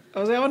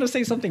 I want to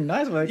say something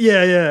nice. Like,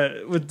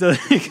 Yeah. With the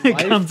it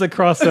comes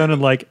across sounding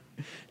like,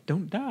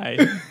 don't die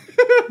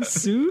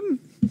soon.